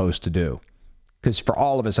you're supposed to do. Because for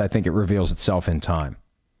all of us, I think it reveals itself in time.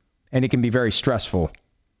 And it can be very stressful.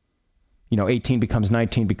 18 becomes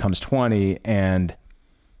 19, becomes 20, and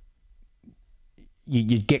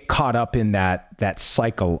you get caught up in that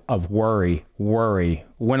cycle of worry.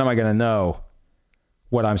 When am I going to know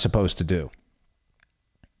what I'm supposed to do?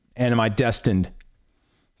 And am I destined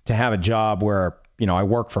to have a job where, I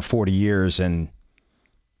work for 40 years and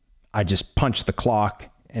I just punch the clock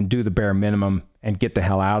and do the bare minimum and get the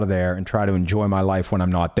hell out of there and try to enjoy my life when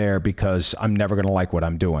I'm not there because I'm never going to like what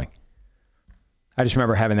I'm doing. I just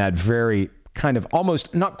remember having that very kind of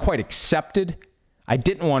almost not quite accepted. I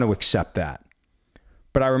didn't want to accept that.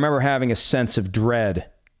 But I remember having a sense of dread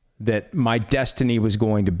that my destiny was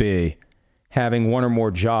going to be having one or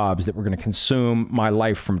more jobs that were going to consume my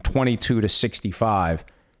life from 22 to 65.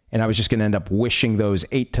 And I was just going to end up wishing those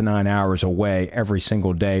 8 to 9 hours away every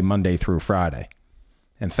single day, Monday through Friday.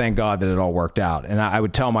 And thank God that it all worked out. And I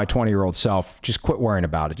would tell my 20-year-old self, just quit worrying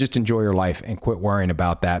about it. Just enjoy your life and quit worrying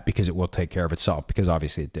about that because it will take care of itself, because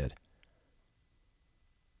obviously it did.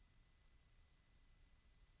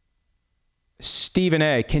 Stephen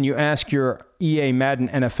A., can you ask your EA Madden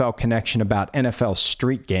NFL connection about NFL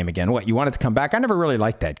Street Game again? What, you want it to come back? I never really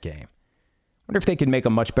liked that game. I wonder if they could make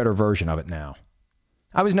a much better version of it now.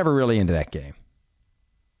 I was never really into that game.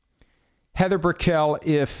 Heather Brickell,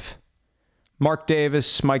 if Mark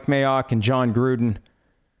Davis, Mike Mayock, and John Gruden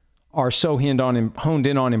are so honed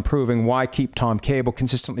in on improving, why keep Tom Cable?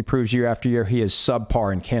 Consistently proves year after year he is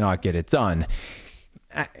subpar and cannot get it done.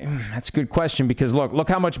 That's a good question because, look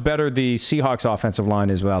how much better the Seahawks offensive line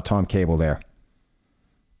is without Tom Cable there.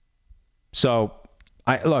 So,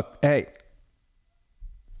 hey,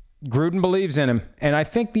 Gruden believes in him, and I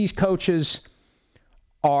think these coaches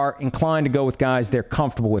are inclined to go with guys they're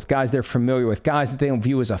comfortable with, guys they're familiar with, guys that they don't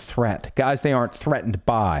view as a threat, guys they aren't threatened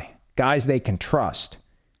by, guys they can trust,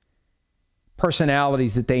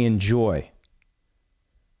 personalities that they enjoy.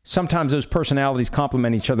 Sometimes those personalities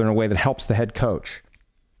complement each other in a way that helps the head coach.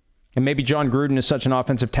 And maybe John Gruden is such an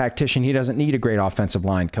offensive tactician, he doesn't need a great offensive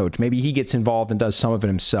line coach. Maybe he gets involved and does some of it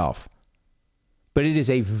himself. But it is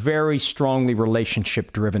a very strongly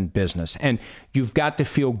relationship-driven business, and you've got to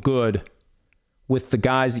feel good with the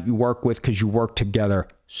guys that you work with because you work together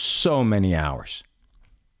so many hours.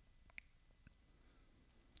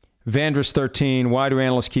 Vandris 13, why do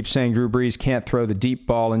analysts keep saying Drew Brees can't throw the deep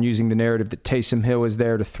ball and using the narrative that Taysom Hill is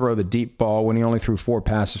there to throw the deep ball when he only threw 4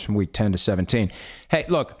 passes from week 10 to 17? Hey,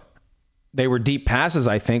 look, they were deep passes,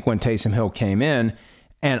 I think, when Taysom Hill came in,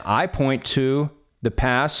 and I point to the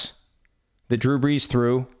pass that Drew Brees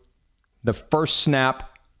threw, the first snap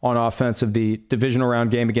on offense of the divisional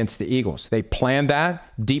round game against the Eagles. They planned that,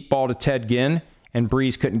 deep ball to Ted Ginn, and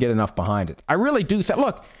Brees couldn't get enough behind it. I really do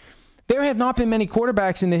look, there have not been many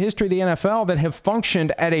quarterbacks in the history of the NFL that have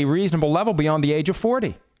functioned at a reasonable level beyond the age of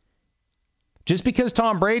 40. Just because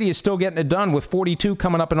Tom Brady is still getting it done with 42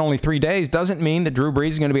 coming up in only 3 days doesn't mean that Drew Brees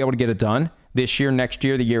is going to be able to get it done this year, next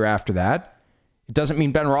year, the year after that. It doesn't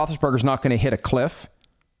mean Ben Roethlisberger's not going to hit a cliff.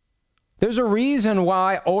 There's a reason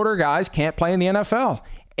why older guys can't play in the NFL.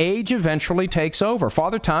 Age eventually takes over.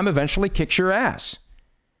 Father Time eventually kicks your ass.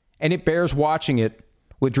 And it bears watching it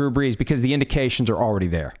with Drew Brees because the indications are already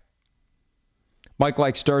there. Mike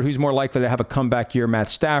likes dirt. Who's more likely to have a comeback year, Matt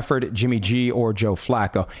Stafford, Jimmy G, or Joe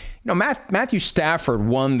Flacco? Matthew Stafford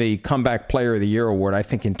won the Comeback Player of the Year award, I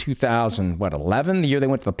think, in 2011, the year they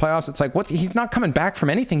went to the playoffs. It's like, he's not coming back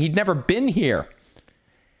from anything. He'd never been here.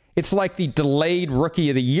 It's like the delayed Rookie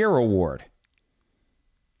of the Year award.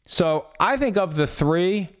 So I think of the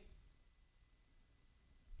three,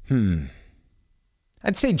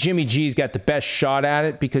 I'd say Jimmy G's got the best shot at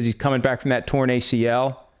it because he's coming back from that torn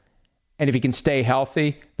ACL. And if he can stay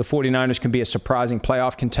healthy, the 49ers can be a surprising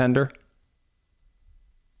playoff contender.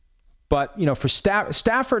 But, for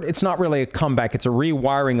Stafford, it's not really a comeback. It's a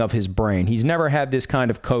rewiring of his brain. He's never had this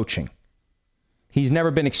kind of coaching. He's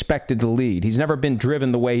never been expected to lead. He's never been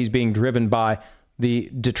driven the way he's being driven by the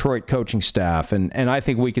Detroit coaching staff. And I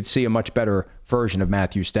think we could see a much better version of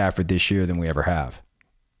Matthew Stafford this year than we ever have.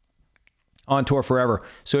 On tour forever.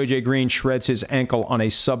 So AJ Green shreds his ankle on a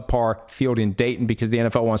subpar field in Dayton because the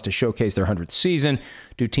NFL wants to showcase their 100th season.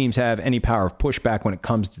 Do teams have any power of pushback when it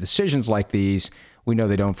comes to decisions like these? We know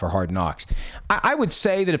they don't for Hard Knocks. I would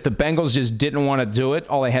say that if the Bengals just didn't want to do it,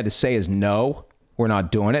 all they had to say is no, we're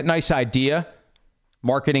not doing it. Nice idea,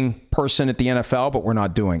 marketing person at the NFL, but we're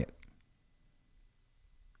not doing it.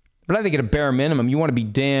 But I think at a bare minimum, you want to be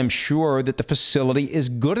damn sure that the facility is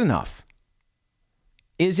good enough.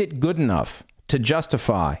 Is it good enough to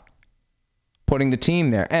justify putting the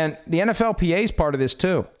team there? And the NFLPA is part of this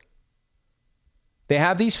too. They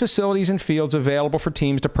have these facilities and fields available for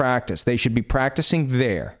teams to practice. They should be practicing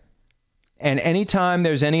there. And anytime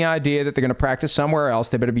there's any idea that they're going to practice somewhere else,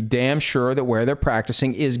 they better be damn sure that where they're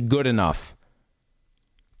practicing is good enough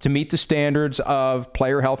to meet the standards of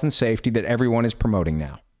player health and safety that everyone is promoting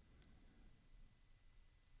now.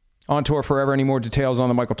 On tour forever. Any more details on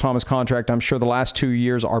the Michael Thomas contract? I'm sure the last 2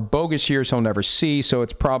 years are bogus years he'll never see, so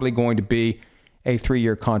it's probably going to be a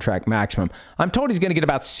 3-year contract maximum. I'm told he's going to get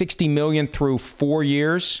about $60 million through 4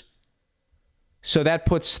 years. So that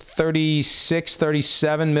puts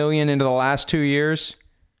 $37 million into the last 2 years.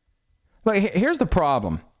 Look, here's the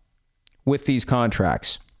problem with these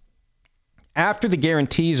contracts. After the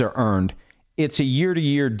guarantees are earned, it's a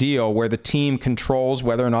year-to-year deal where the team controls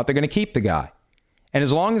whether or not they're going to keep the guy. And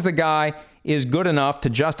as long as the guy is good enough to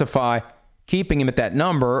justify keeping him at that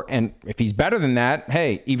number, and if he's better than that,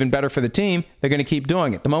 hey, even better for the team, they're going to keep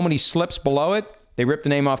doing it. The moment he slips below it, they rip the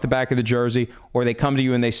name off the back of the jersey, or they come to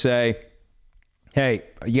you and they say, hey,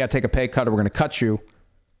 you got to take a pay cut or we're going to cut you.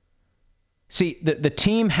 See, the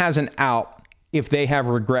team has an out if they have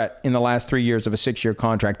regret in the last 3 years of a 6-year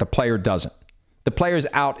contract. The player doesn't. The player's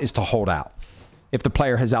out is to hold out. If the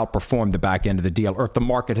player has outperformed the back end of the deal, or if the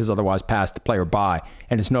market has otherwise passed the player by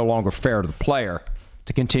and it's no longer fair to the player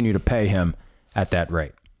to continue to pay him at that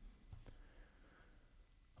rate.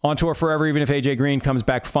 On tour forever, even if A.J. Green comes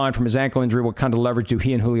back fine from his ankle injury, what kind of leverage do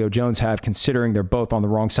he and Julio Jones have, considering they're both on the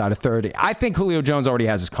wrong side of 30? I think Julio Jones already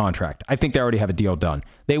has his contract. I think they already have a deal done.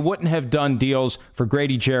 They wouldn't have done deals for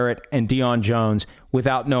Grady Jarrett and Deion Jones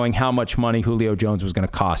without knowing how much money Julio Jones was going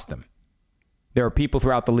to cost them. There are people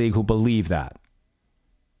throughout the league who believe that.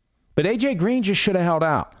 But A.J. Green just should have held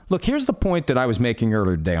out. Look, here's the point that I was making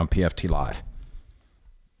earlier today on PFT Live.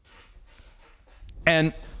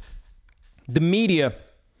 And the media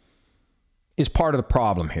is part of the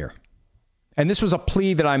problem here. And this was a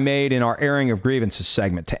plea that I made in our airing of grievances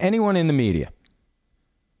segment to anyone in the media.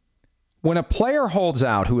 When a player holds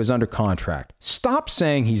out who is under contract, stop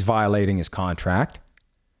saying he's violating his contract.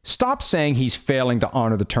 Stop saying he's failing to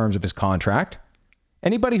honor the terms of his contract.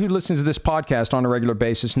 Anybody who listens to this podcast on a regular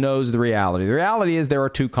basis knows the reality. The reality is there are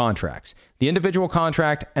two contracts, the individual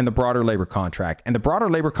contract and the broader labor contract. And the broader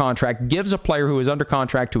labor contract gives a player who is under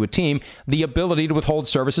contract to a team the ability to withhold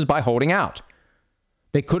services by holding out.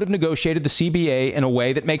 They could have negotiated the CBA in a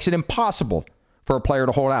way that makes it impossible for a player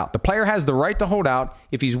to hold out. The player has the right to hold out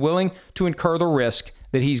if he's willing to incur the risk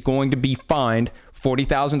that he's going to be fined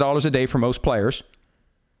 $40,000 a day for most players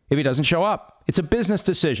if he doesn't show up. It's a business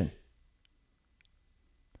decision.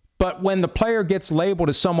 But when the player gets labeled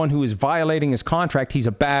as someone who is violating his contract, he's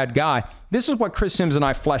a bad guy. This is what Chris Sims and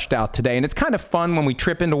I fleshed out today. And it's kind of fun when we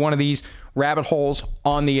trip into one of these rabbit holes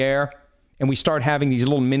on the air and we start having these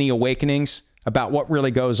little mini awakenings about what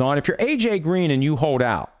really goes on. If you're A.J. Green and you hold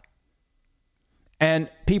out and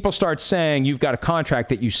people start saying you've got a contract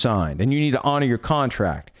that you signed and you need to honor your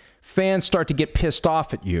contract, fans start to get pissed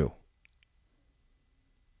off at you.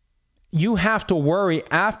 You have to worry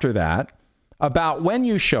after that about when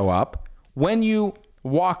you show up, when you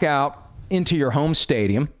walk out into your home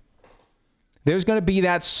stadium. There's going to be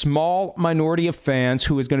that small minority of fans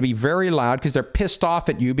who is going to be very loud because they're pissed off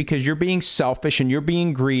at you because you're being selfish and you're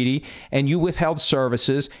being greedy and you withheld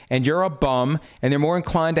services and you're a bum and they're more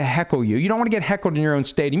inclined to heckle you. You don't want to get heckled in your own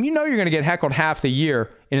stadium. You know you're going to get heckled half the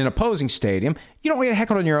year in an opposing stadium. You don't want to get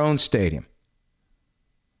heckled in your own stadium.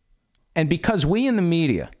 And because we in the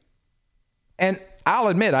media, and I'll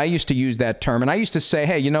admit, I used to use that term, and I used to say,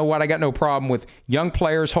 hey, you know what? I got no problem with young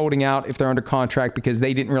players holding out if they're under contract because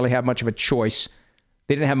they didn't really have much of a choice.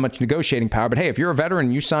 They didn't have much negotiating power. But hey, if you're a veteran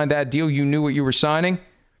and you signed that deal, you knew what you were signing.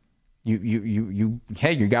 You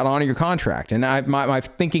got to honor your contract. And my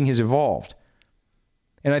thinking has evolved.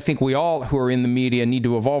 And I think we all who are in the media need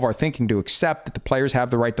to evolve our thinking to accept that the players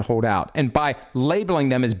have the right to hold out. And by labeling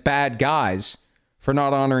them as bad guys for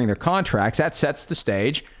not honoring their contracts, that sets the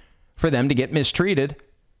stage for them to get mistreated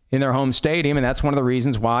in their home stadium, and that's one of the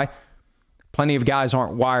reasons why plenty of guys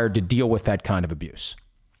aren't wired to deal with that kind of abuse.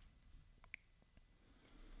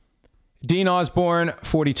 Dean Osborne,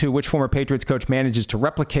 42, which former Patriots coach manages to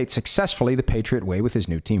replicate successfully the Patriot way with his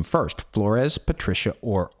new team first? Flores, Patricia,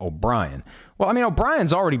 or O'Brien? Well, I mean,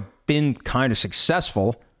 O'Brien's already been kind of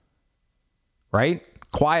successful, right?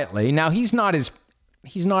 Quietly. Now, he's not as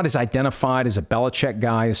identified as a Belichick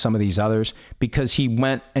guy as some of these others because he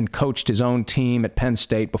went and coached his own team at Penn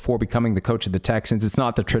State before becoming the coach of the Texans. It's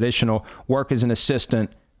not the traditional work as an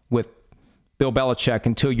assistant with Bill Belichick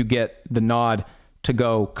until you get the nod to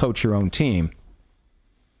go coach your own team.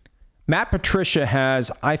 Matt Patricia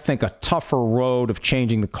has, I think, a tougher road of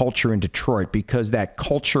changing the culture in Detroit because that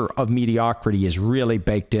culture of mediocrity is really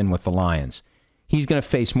baked in with the Lions. He's going to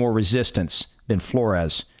face more resistance than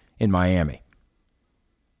Flores in Miami.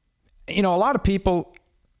 You know, a lot of people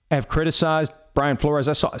have criticized Brian Flores.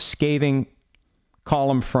 I saw a scathing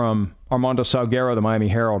column from Armando Salguero, the Miami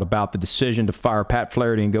Herald, about the decision to fire Pat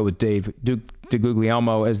Flaherty and go with Dave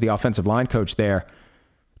DeGuglielmo as the offensive line coach there.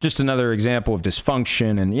 Just another example of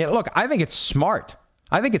dysfunction. And look, I think it's smart.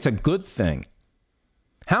 I think it's a good thing.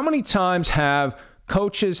 How many times have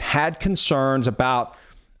coaches had concerns about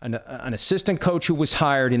an assistant coach who was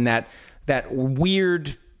hired in that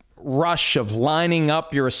weird rush of lining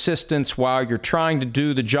up your assistants while you're trying to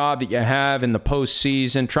do the job that you have in the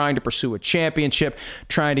postseason, trying to pursue a championship,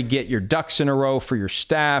 trying to get your ducks in a row for your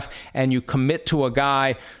staff, and you commit to a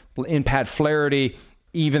guy in Pat Flaherty,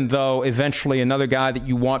 even though eventually another guy that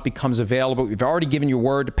you want becomes available. You've already given your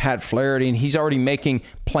word to Pat Flaherty, and he's already making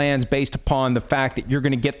plans based upon the fact that you're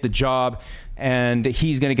going to get the job, and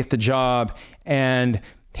he's going to get the job, and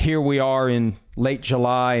here we are in late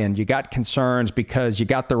July, and you got concerns because you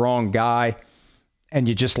got the wrong guy, and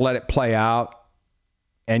you just let it play out,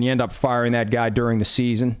 and you end up firing that guy during the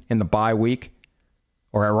season in the bye week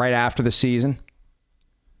or right after the season.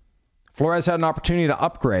 Flores had an opportunity to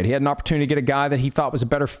upgrade. He had an opportunity to get a guy that he thought was a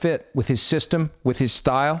better fit with his system, with his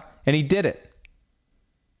style, and he did it.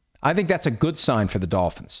 I think that's a good sign for the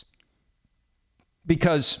Dolphins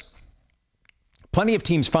because plenty of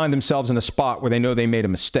teams find themselves in a spot where they know they made a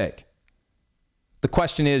mistake. The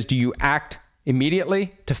question is, do you act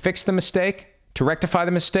immediately to fix the mistake, to rectify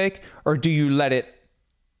the mistake, or do you let it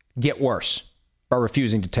get worse by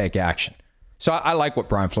refusing to take action? So I like what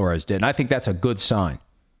Brian Flores did, and I think that's a good sign.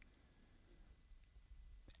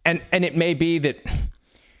 And it may be that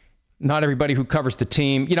not everybody who covers the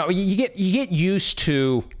team, you get used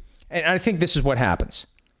to, and I think this is what happens.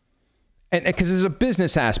 And because there's a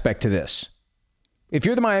business aspect to this. If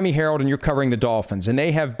you're the Miami Herald and you're covering the Dolphins and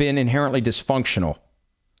they have been inherently dysfunctional,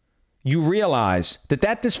 you realize that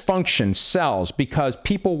dysfunction sells because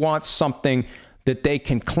people want something that they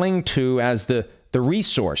can cling to as the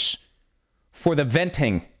resource for the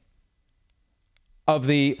venting of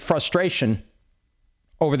the frustration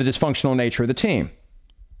over the dysfunctional nature of the team.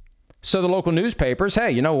 So the local newspapers,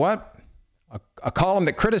 hey, you know what? A column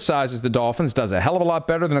that criticizes the Dolphins does a hell of a lot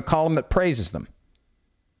better than a column that praises them.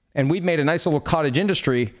 And we've made a nice little cottage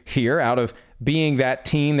industry here out of being that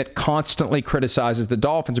team that constantly criticizes the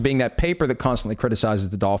Dolphins, or being that paper that constantly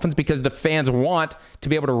criticizes the Dolphins, because the fans want to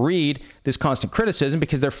be able to read this constant criticism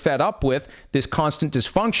because they're fed up with this constant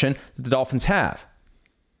dysfunction that the Dolphins have.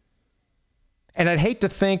 And I'd hate to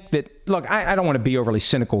think that, look, I don't want to be overly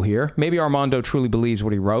cynical here. Maybe Armando truly believes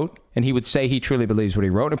what he wrote, and he would say he truly believes what he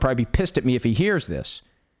wrote, and probably be pissed at me if he hears this.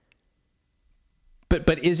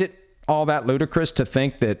 But is it all that ludicrous to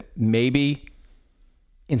think that maybe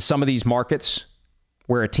in some of these markets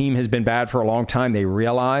where a team has been bad for a long time, they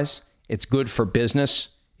realize it's good for business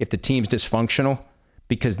if the team's dysfunctional,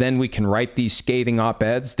 because then we can write these scathing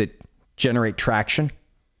op-eds that generate traction?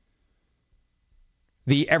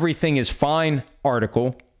 The everything is fine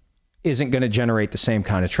article isn't going to generate the same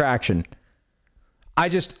kind of traction. I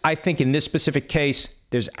think in this specific case,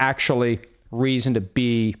 there's actually reason to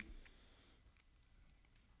be,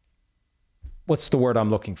 what's the word I'm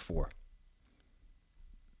looking for?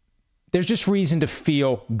 There's just reason to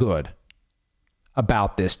feel good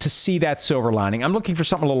about this, to see that silver lining. I'm looking for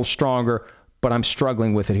something a little stronger, but I'm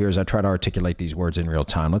struggling with it here as I try to articulate these words in real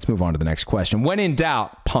time. Let's move on to the next question. When in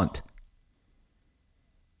doubt, punt.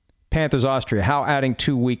 Panthers Austria, how adding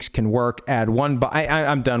 2 weeks can work. Add one. But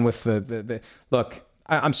I'm done with the look.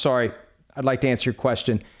 I'm sorry. I'd like to answer your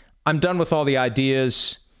question. I'm done with all the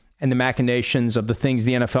ideas and the machinations of the things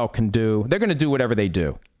the NFL can do. They're going to do whatever they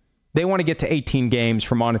do. They want to get to 18 games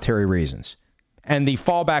for monetary reasons. And the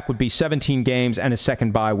fallback would be 17 games and a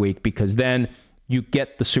second bye week, because then you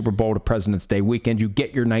get the Super Bowl to President's Day weekend. You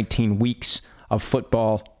get your 19 weeks of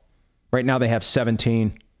football. Right now they have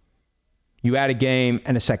 17. You add a game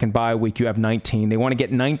and a second bye week, you have 19. They want to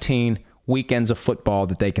get 19 weekends of football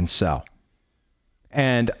that they can sell.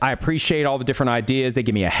 And I appreciate all the different ideas. They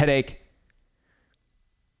give me a headache.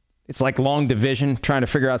 It's like long division, trying to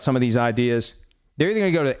figure out some of these ideas. They're either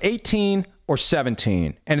going to go to 18 or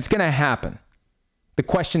 17, and it's going to happen. The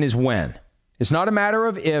question is when. It's not a matter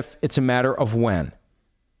of if, it's a matter of when.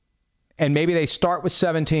 And maybe they start with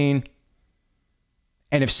 17,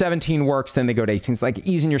 and if 17 works, then they go to 18. It's like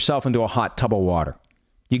easing yourself into a hot tub of water.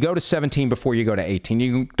 You go to 17 before you go to 18.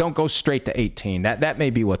 You don't go straight to 18. That may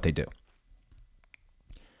be what they do.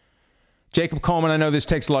 Jacob Coleman, I know this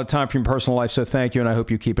takes a lot of time from your personal life, so thank you, and I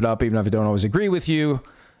hope you keep it up, even if I don't always agree with you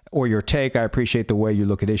or your take. I appreciate the way you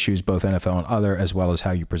look at issues, both NFL and other, as well as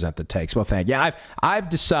how you present the takes. Well, thank you. I've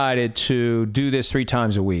decided to do this 3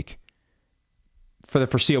 times a week for the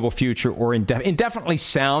foreseeable future, or indefinitely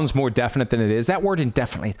sounds more definite than it is. That word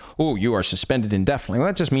indefinitely, oh, you are suspended indefinitely. Well,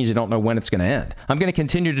 that just means you don't know when it's going to end. I'm going to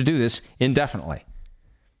continue to do this indefinitely.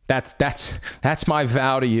 That's my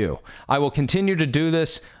vow to you. I will continue to do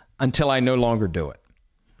this until I no longer do it.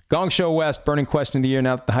 Gong Show West, burning question of the year.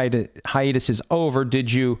 Now that the hiatus is over,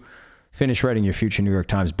 did you Finish writing your future New York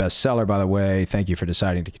Times bestseller, by the way. Thank you for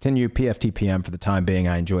deciding to continue. PFTPM for the time being.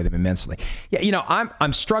 I enjoy them immensely. Yeah,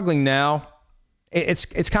 I'm struggling now.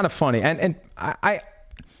 It's kind of funny. And I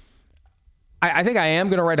think I am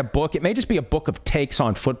going to write a book. It may just be a book of takes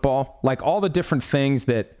on football, like all the different things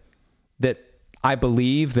that I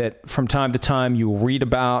believe that from time to time you'll read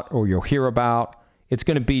about or you'll hear about. It's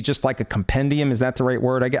going to be just like a compendium. Is that the right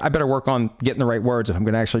word? I better work on getting the right words if I'm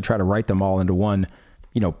going to actually try to write them all into one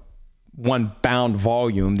bound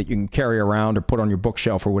volume that you can carry around or put on your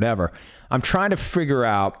bookshelf or whatever. I'm trying to figure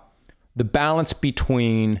out the balance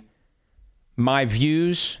between my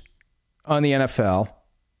views on the NFL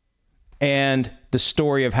and the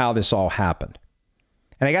story of how this all happened.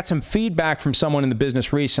 And I got some feedback from someone in the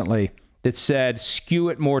business recently that said, skew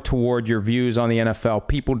it more toward your views on the NFL.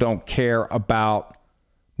 People don't care about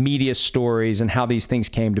media stories and how these things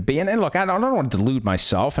came to be. And look, I don't want to delude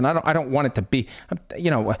myself, and I don't want it to be,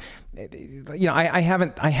 I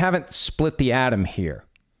haven't split the atom here.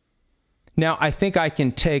 Now, I think I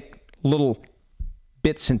can take little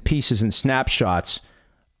bits and pieces and snapshots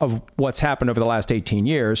of what's happened over the last 18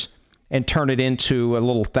 years and turn it into a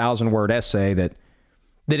little 1,000-word essay that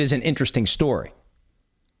is an interesting story.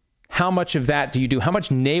 How much of that do you do? How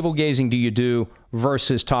much navel-gazing do you do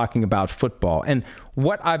versus talking about football? And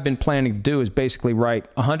what I've been planning to do is basically write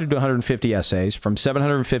 100 to 150 essays from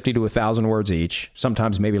 750 to 1,000 words each,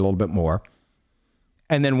 sometimes maybe a little bit more.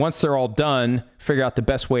 And then once they're all done, figure out the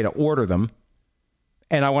best way to order them.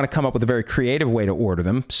 And I want to come up with a very creative way to order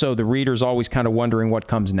them, so the reader's always kind of wondering what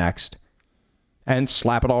comes next, and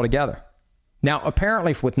slap it all together. Now,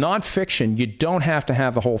 apparently with nonfiction, you don't have to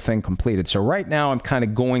have the whole thing completed. So right now I'm kind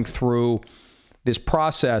of going through this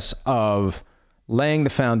process of laying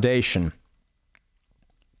the foundation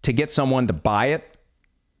to get someone to buy it.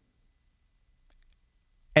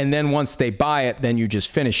 And then once they buy it, then you just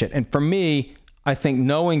finish it. And for me, I think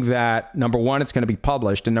knowing that, number one, it's going to be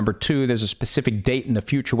published, and number two, there's a specific date in the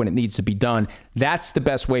future when it needs to be done, that's the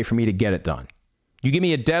best way for me to get it done. You give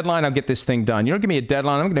me a deadline, I'll get this thing done. You don't give me a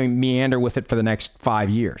deadline, I'm going to meander with it for the next 5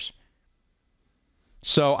 years.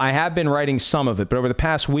 So I have been writing some of it, but over the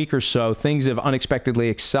past week or so, things have unexpectedly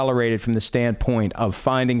accelerated from the standpoint of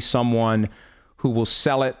finding someone who will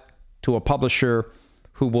sell it to a publisher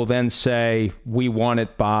who will then say, we want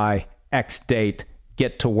it by X date,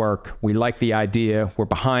 get to work. We like the idea. We're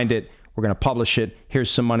behind it. We're going to publish it. Here's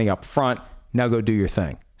some money up front. Now go do your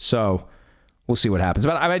thing. So we'll see what happens.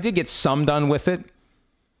 But I did get some done with it.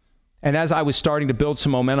 And as I was starting to build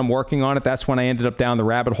some momentum working on it, that's when I ended up down the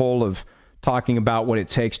rabbit hole of talking about what it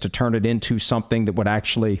takes to turn it into something that would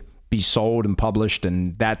actually be sold and published.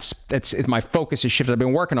 And that's my focus has shifted. I've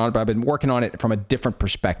been working on it, but I've been working on it from a different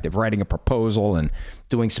perspective, writing a proposal and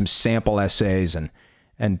doing some sample essays.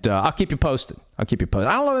 And I'll keep you posted. I don't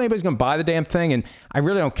know if anybody's going to buy the damn thing, and I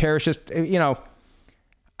really don't care. It's just,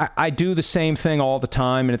 I do the same thing all the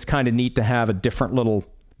time, and it's kind of neat to have a different little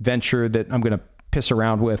venture that I'm going to piss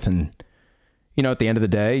around with. And, at the end of the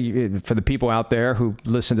day, for the people out there who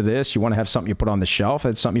listen to this, you want to have something you put on the shelf.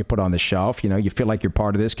 It's something you put on the shelf. You feel like you're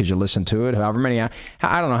part of this because you listen to it. However many, I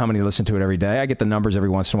don't know how many listen to it every day. I get the numbers every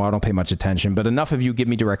once in a while. I don't pay much attention, but enough of you give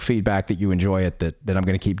me direct feedback that you enjoy it, that I'm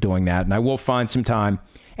going to keep doing that. And I will find some time.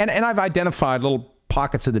 And I've identified little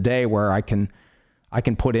pockets of the day where I can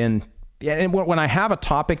put in. And when I have a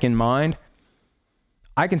topic in mind,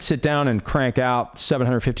 I can sit down and crank out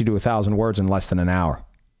 750 to 1,000 words in less than an hour,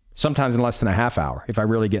 sometimes in less than a half hour if I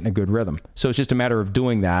really get in a good rhythm. So it's just a matter of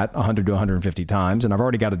doing that 100 to 150 times, and I've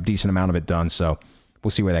already got a decent amount of it done, so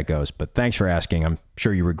we'll see where that goes. But thanks for asking. I'm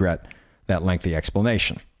sure you regret that lengthy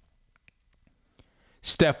explanation.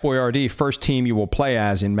 Steph Boyardee, first team you will play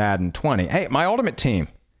as in Madden 20. Hey, my ultimate team.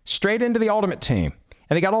 Straight into the ultimate team.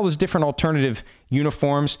 And they got all those different alternative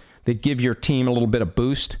uniforms that give your team a little bit of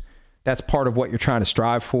boost. That's part of what you're trying to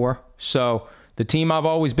strive for. So the team I've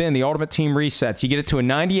always been, the ultimate team resets. You get it to a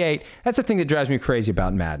 98. That's the thing that drives me crazy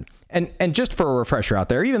about Madden. And just for a refresher out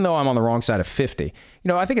there, even though I'm on the wrong side of 50,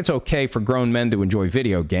 I think it's okay for grown men to enjoy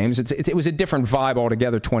video games. It was a different vibe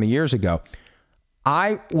altogether 20 years ago.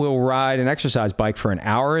 I will ride an exercise bike for an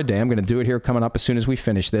hour a day. I'm going to do it here coming up as soon as we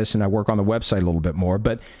finish this, and I work on the website a little bit more.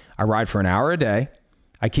 But I ride for an hour a day.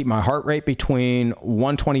 I keep my heart rate between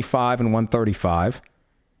 125 and 135,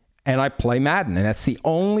 and I play Madden. And that's the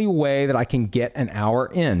only way that I can get an hour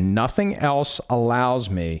in. Nothing else allows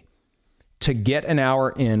me to get an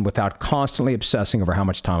hour in without constantly obsessing over how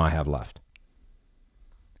much time I have left.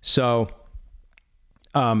 So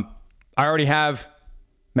I already have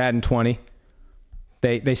Madden 20.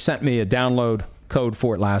 They sent me a download code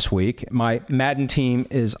for it last week. My Madden team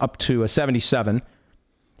is up to a 77.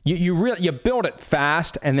 You build it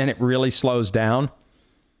fast, and then it really slows down.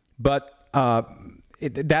 But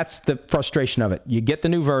that's the frustration of it. You get the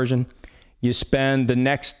new version. You spend the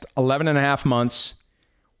next 11 and a half months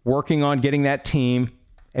working on getting that team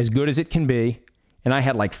as good as it can be. And I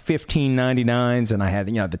had like 15 99s, and I had,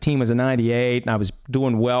 the team was a 98, and I was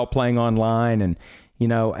doing well playing online, and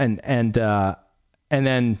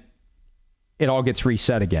then it all gets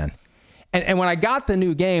reset again. And when I got the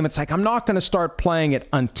new game, it's like I'm not going to start playing it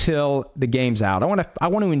until the game's out. I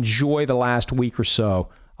want to enjoy the last week or so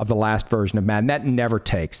of the last version of Madden. That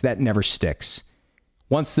never sticks.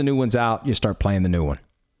 Once the new one's out, you start playing the new one.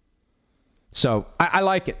 So I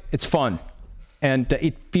like it. It's fun, and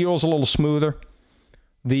it feels a little smoother.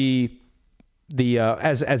 As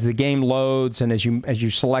the game loads and as you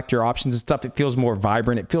select your options and stuff, it feels more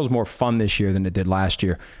vibrant. It feels more fun this year than it did last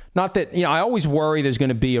year. Not that, I always worry there's going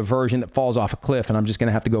to be a version that falls off a cliff and I'm just going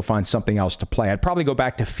to have to go find something else to play. I'd probably go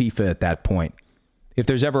back to FIFA at that point. If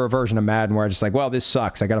there's ever a version of Madden where I'm just like, well, this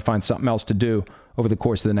sucks, I got to find something else to do over the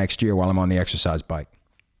course of the next year while I'm on the exercise bike.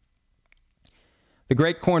 The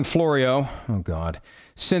great Corn Florio, oh God.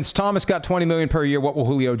 Since Thomas got $20 million per year, what will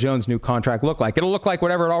Julio Jones' new contract look like? It'll look like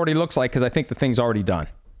whatever it already looks like because I think the thing's already done.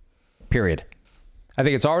 Period. I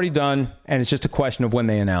think it's already done, and it's just a question of when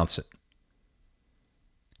they announce it.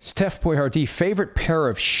 Steph Boyardee, favorite pair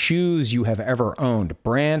of shoes you have ever owned,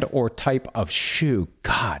 brand or type of shoe?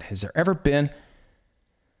 God, has there ever been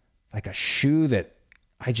like a shoe that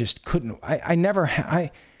I just couldn't? I've never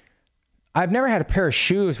had a pair of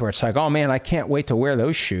shoes where it's like, oh man, I can't wait to wear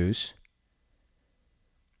those shoes.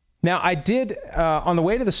 Now, I did, on the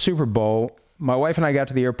way to the Super Bowl, my wife and I got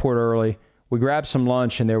to the airport early. We grabbed some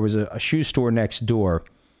lunch, and there was a shoe store next door.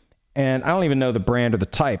 And I don't even know the brand or the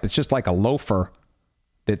type. It's just like a loafer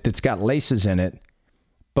that's got laces in it.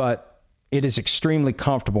 But it is extremely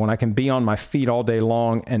comfortable, and I can be on my feet all day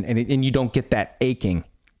long, and you don't get that aching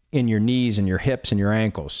in your knees and your hips and your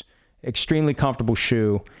ankles. Extremely comfortable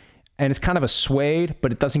shoe. And it's kind of a suede,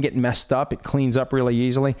 but it doesn't get messed up. It cleans up really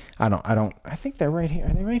easily. I think they're right here.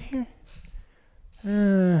 Are they right here?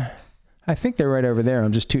 I think they're right over there.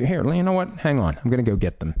 I'm just here. You know what? Hang on. I'm going to go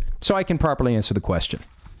get them so I can properly answer the question.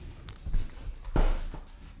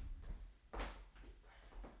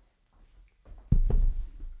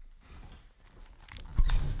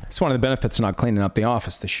 It's one of the benefits of not cleaning up the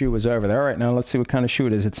office. The shoe was over there. All right, now let's see what kind of shoe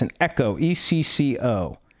it is. It's an Ecco,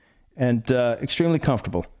 E-C-C-O, and extremely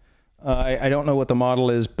comfortable. I don't know what the model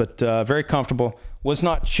is, but very comfortable. Was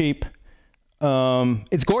not cheap.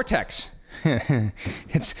 It's Gore-Tex.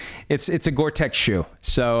 it's a Gore-Tex shoe,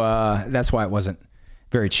 so that's why it wasn't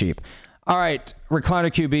very cheap. All right,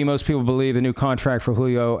 Recliner QB. Most people believe the new contract for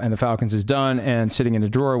Julio and the Falcons is done and sitting in a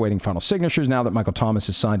drawer waiting final signatures. Now that Michael Thomas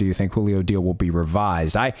is signed, do you think Julio deal will be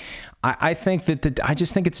revised? I think I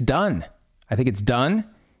just think it's done. I think it's done.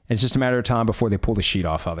 It's just a matter of time before they pull the sheet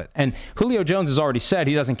off of it. And Julio Jones has already said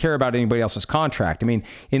he doesn't care about anybody else's contract. I mean,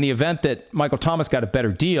 in the event that Michael Thomas got a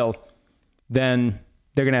better deal, then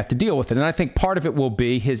they're going to have to deal with it. And I think part of it will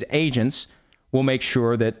be his agents will make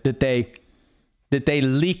sure that they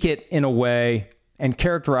leak it in a way and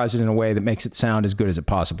characterize it in a way that makes it sound as good as it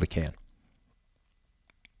possibly can.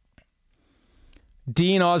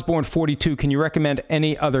 Dean Osborne 42, can you recommend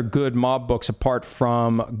any other good mob books apart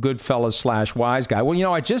from Goodfellas / Wise Guy?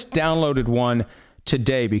 Well, I just downloaded one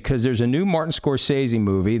today because there's a new Martin Scorsese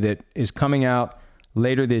movie that is coming out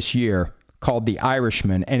later this year called The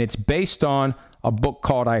Irishman, and it's based on a book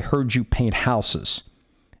called I Heard You Paint Houses.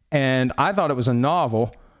 And I thought it was a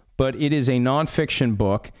novel, but it is a nonfiction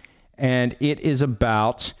book, and it is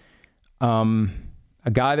about a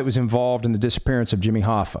guy that was involved in the disappearance of Jimmy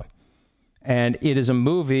Hoffa. And it is a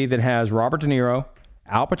movie that has Robert De Niro,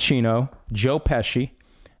 Al Pacino, Joe Pesci,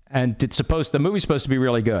 and the movie's supposed to be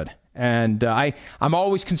really good. And I'm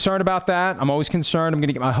always concerned about that. I'm always concerned I'm going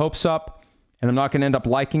to get my hopes up, and I'm not going to end up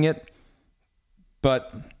liking it.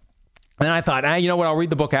 But then I thought, you know what, I'll read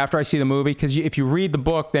the book after I see the movie, because if you read the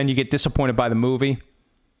book, then you get disappointed by the movie.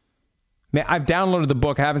 Man, I've downloaded the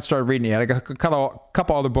book. I haven't started reading it yet. I got a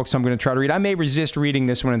couple other books I'm going to try to read. I may resist reading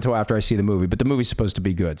this one until after I see the movie, but the movie's supposed to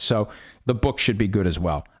be good. So the book should be good as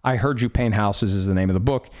well. I Heard You Paint Houses is the name of the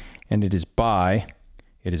book, and it is by,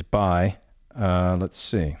 let's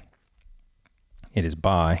see. It is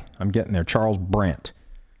by, I'm getting there, Charles Brandt.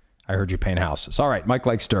 I Heard You Paint Houses. All right, Mike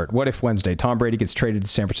likes dirt. What if Wednesday Tom Brady gets traded to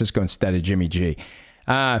San Francisco instead of Jimmy G?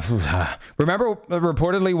 Remember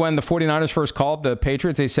reportedly when the 49ers first called the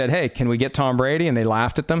Patriots, they said, hey, can we get Tom Brady? And they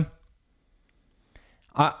laughed at them.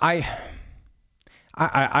 I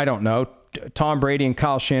don't know. Tom Brady and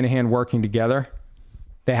Kyle Shanahan working together.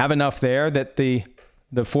 They have enough there that the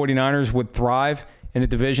 49ers would thrive in a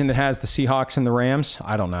division that has the Seahawks and the Rams?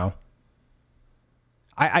 I don't know.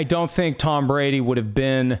 I don't think Tom Brady would have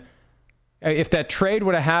been, if that trade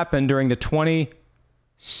would have happened during the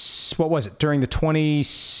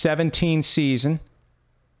 2017 season,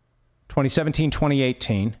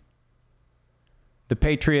 2017-2018. The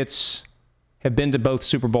Patriots have been to both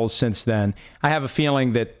Super Bowls since then. I have a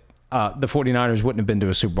feeling that the 49ers wouldn't have been to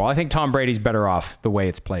a Super Bowl. I think Tom Brady's better off the way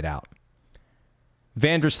it's played out.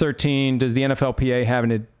 Vanders 13, does the NFLPA have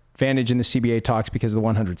an advantage in the CBA talks because of the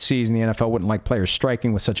 100th season? The NFL wouldn't like players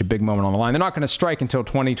striking with such a big moment on the line. They're not going to strike until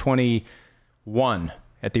 2021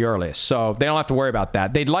 at the earliest, so they don't have to worry about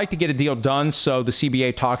that. They'd like to get a deal done so the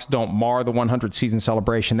CBA talks don't mar the 100th season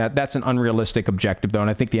celebration. That's an unrealistic objective, though, and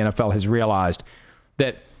I think the NFL has realized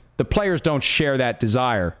that the players don't share that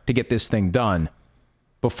desire to get this thing done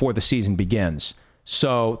before the season begins.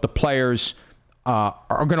 So the players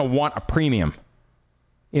are going to want a premium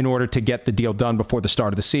in order to get the deal done before the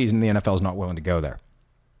start of the season. The NFL is not willing to go there.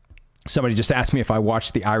 Somebody just asked me if I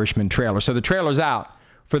watched the Irishman trailer. So the trailer's out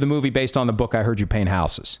for the movie based on the book I Heard You Paint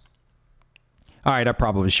Houses. All right, I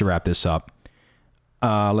probably should wrap this up.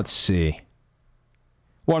 Let's see.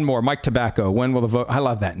 One more. Mike Tobacco. When will the vote? I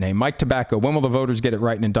love that name. Mike Tobacco. When will the voters get it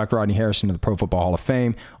right and induct Rodney Harrison to the Pro Football Hall of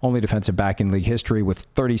Fame? Only defensive back in league history with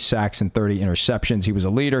 30 sacks and 30 interceptions. He was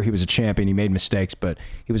a leader. He was a champion. He made mistakes, but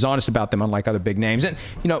he was honest about them, unlike other big names. And,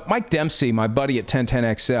 Mike Dempsey, my buddy at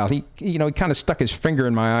 1010XL, he kind of stuck his finger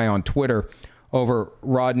in my eye on Twitter over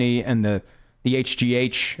Rodney and the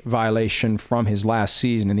HGH violation from his last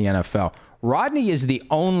season in the NFL. Rodney is the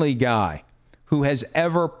only guy who has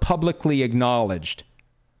ever publicly acknowledged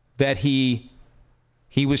that he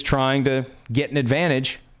was trying to get an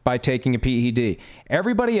advantage by taking a PED.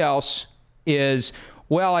 Everybody else is,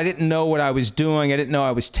 well, I didn't know what I was doing. I didn't know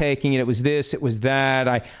I was taking it. It was this, it was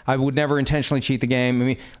that. I would never intentionally cheat the game. I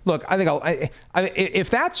mean, look, I think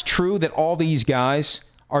if that's true, that all these guys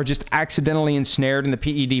are just accidentally ensnared in the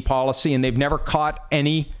PED policy and they've never caught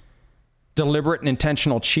any deliberate and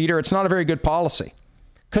intentional cheater, it's not a very good policy.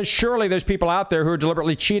 Because surely there's people out there who are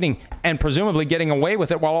deliberately cheating and presumably getting away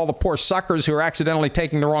with it, while all the poor suckers who are accidentally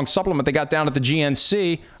taking the wrong supplement they got down at the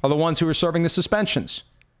GNC are the ones who are serving the suspensions.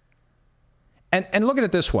 And look at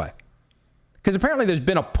it this way. Because apparently there's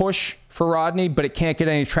been a push for Rodney, but it can't get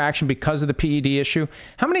any traction because of the PED issue.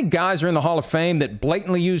 How many guys are in the Hall of Fame that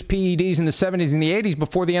blatantly used PEDs in the 70s and the 80s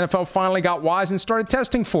before the NFL finally got wise and started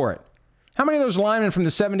testing for it? How many of those linemen from the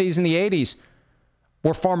 70s and the 80s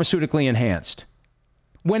were pharmaceutically enhanced?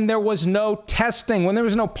 When there was no testing, when there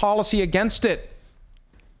was no policy against it,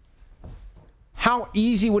 how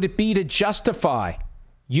easy would it be to justify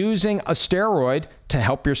using a steroid to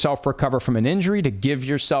help yourself recover from an injury, to give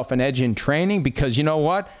yourself an edge in training? Because you know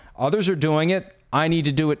what? Others are doing it. I need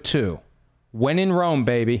to do it too. When in Rome,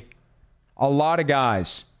 baby. A lot of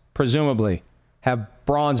guys, presumably, have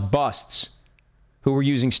bronze busts who were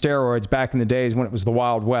using steroids back in the days when it was the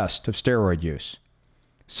Wild West of steroid use.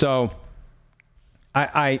 So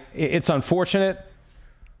it's unfortunate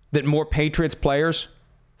that more Patriots players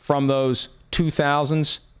from those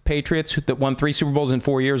 2000s Patriots that won 3 Super Bowls in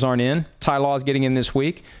 4 years aren't in. Ty Law's getting in this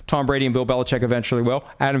week. Tom Brady and Bill Belichick eventually will.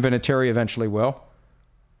 Adam Vinatieri eventually will.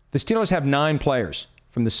 The Steelers have 9 players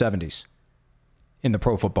from the 70s in the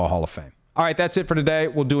Pro Football Hall of Fame. All right, that's it for today.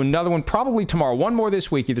 We'll do another one probably tomorrow. One more this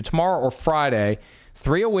week, either tomorrow or Friday.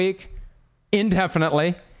 3 a week,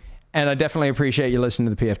 indefinitely. And I definitely appreciate you listening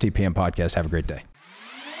to the PFTPM podcast. Have a great day.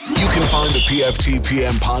 You can find the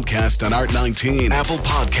PFTPM podcast on Art19, Apple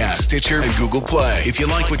Podcasts, Stitcher, and Google Play. If you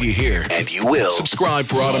like what you hear, and you will, subscribe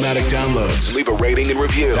for automatic downloads. Leave a rating and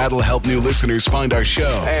review. That'll help new listeners find our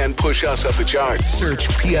show and push us up the charts. Search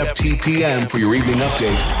PFTPM for your evening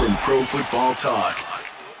update from Pro Football Talk.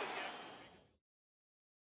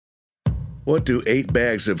 What do 8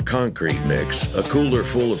 bags of concrete mix, a cooler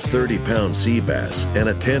full of 30-pound sea bass, and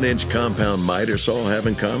a 10-inch compound miter saw have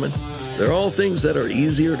in common? They're all things that are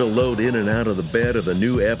easier to load in and out of the bed of the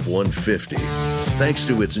new F-150. Thanks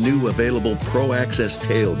to its new available Pro Access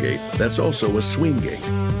tailgate that's also a swing gate.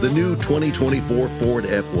 The new 2024 Ford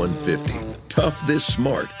F-150. Tough this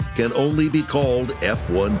smart can only be called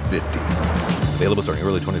F-150. Available starting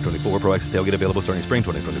early 2024. Pro Access tailgate available starting spring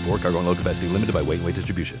 2024. Cargo and load capacity limited by weight and weight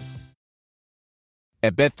distribution.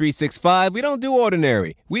 At Bet365, we don't do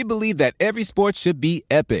ordinary. We believe that every sport should be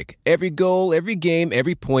epic. Every goal, every game,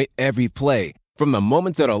 every point, every play. From the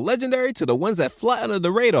moments that are legendary to the ones that fly under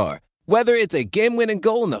the radar. Whether it's a game-winning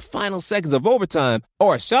goal in the final seconds of overtime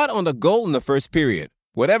or a shot on the goal in the first period.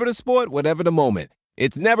 Whatever the sport, whatever the moment.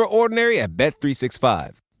 It's never ordinary at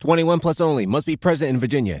Bet365. 21 plus only. Must be present in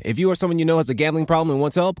Virginia. If you or someone you know has a gambling problem and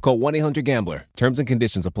wants help, call 1-800-GAMBLER. Terms and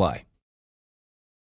conditions apply.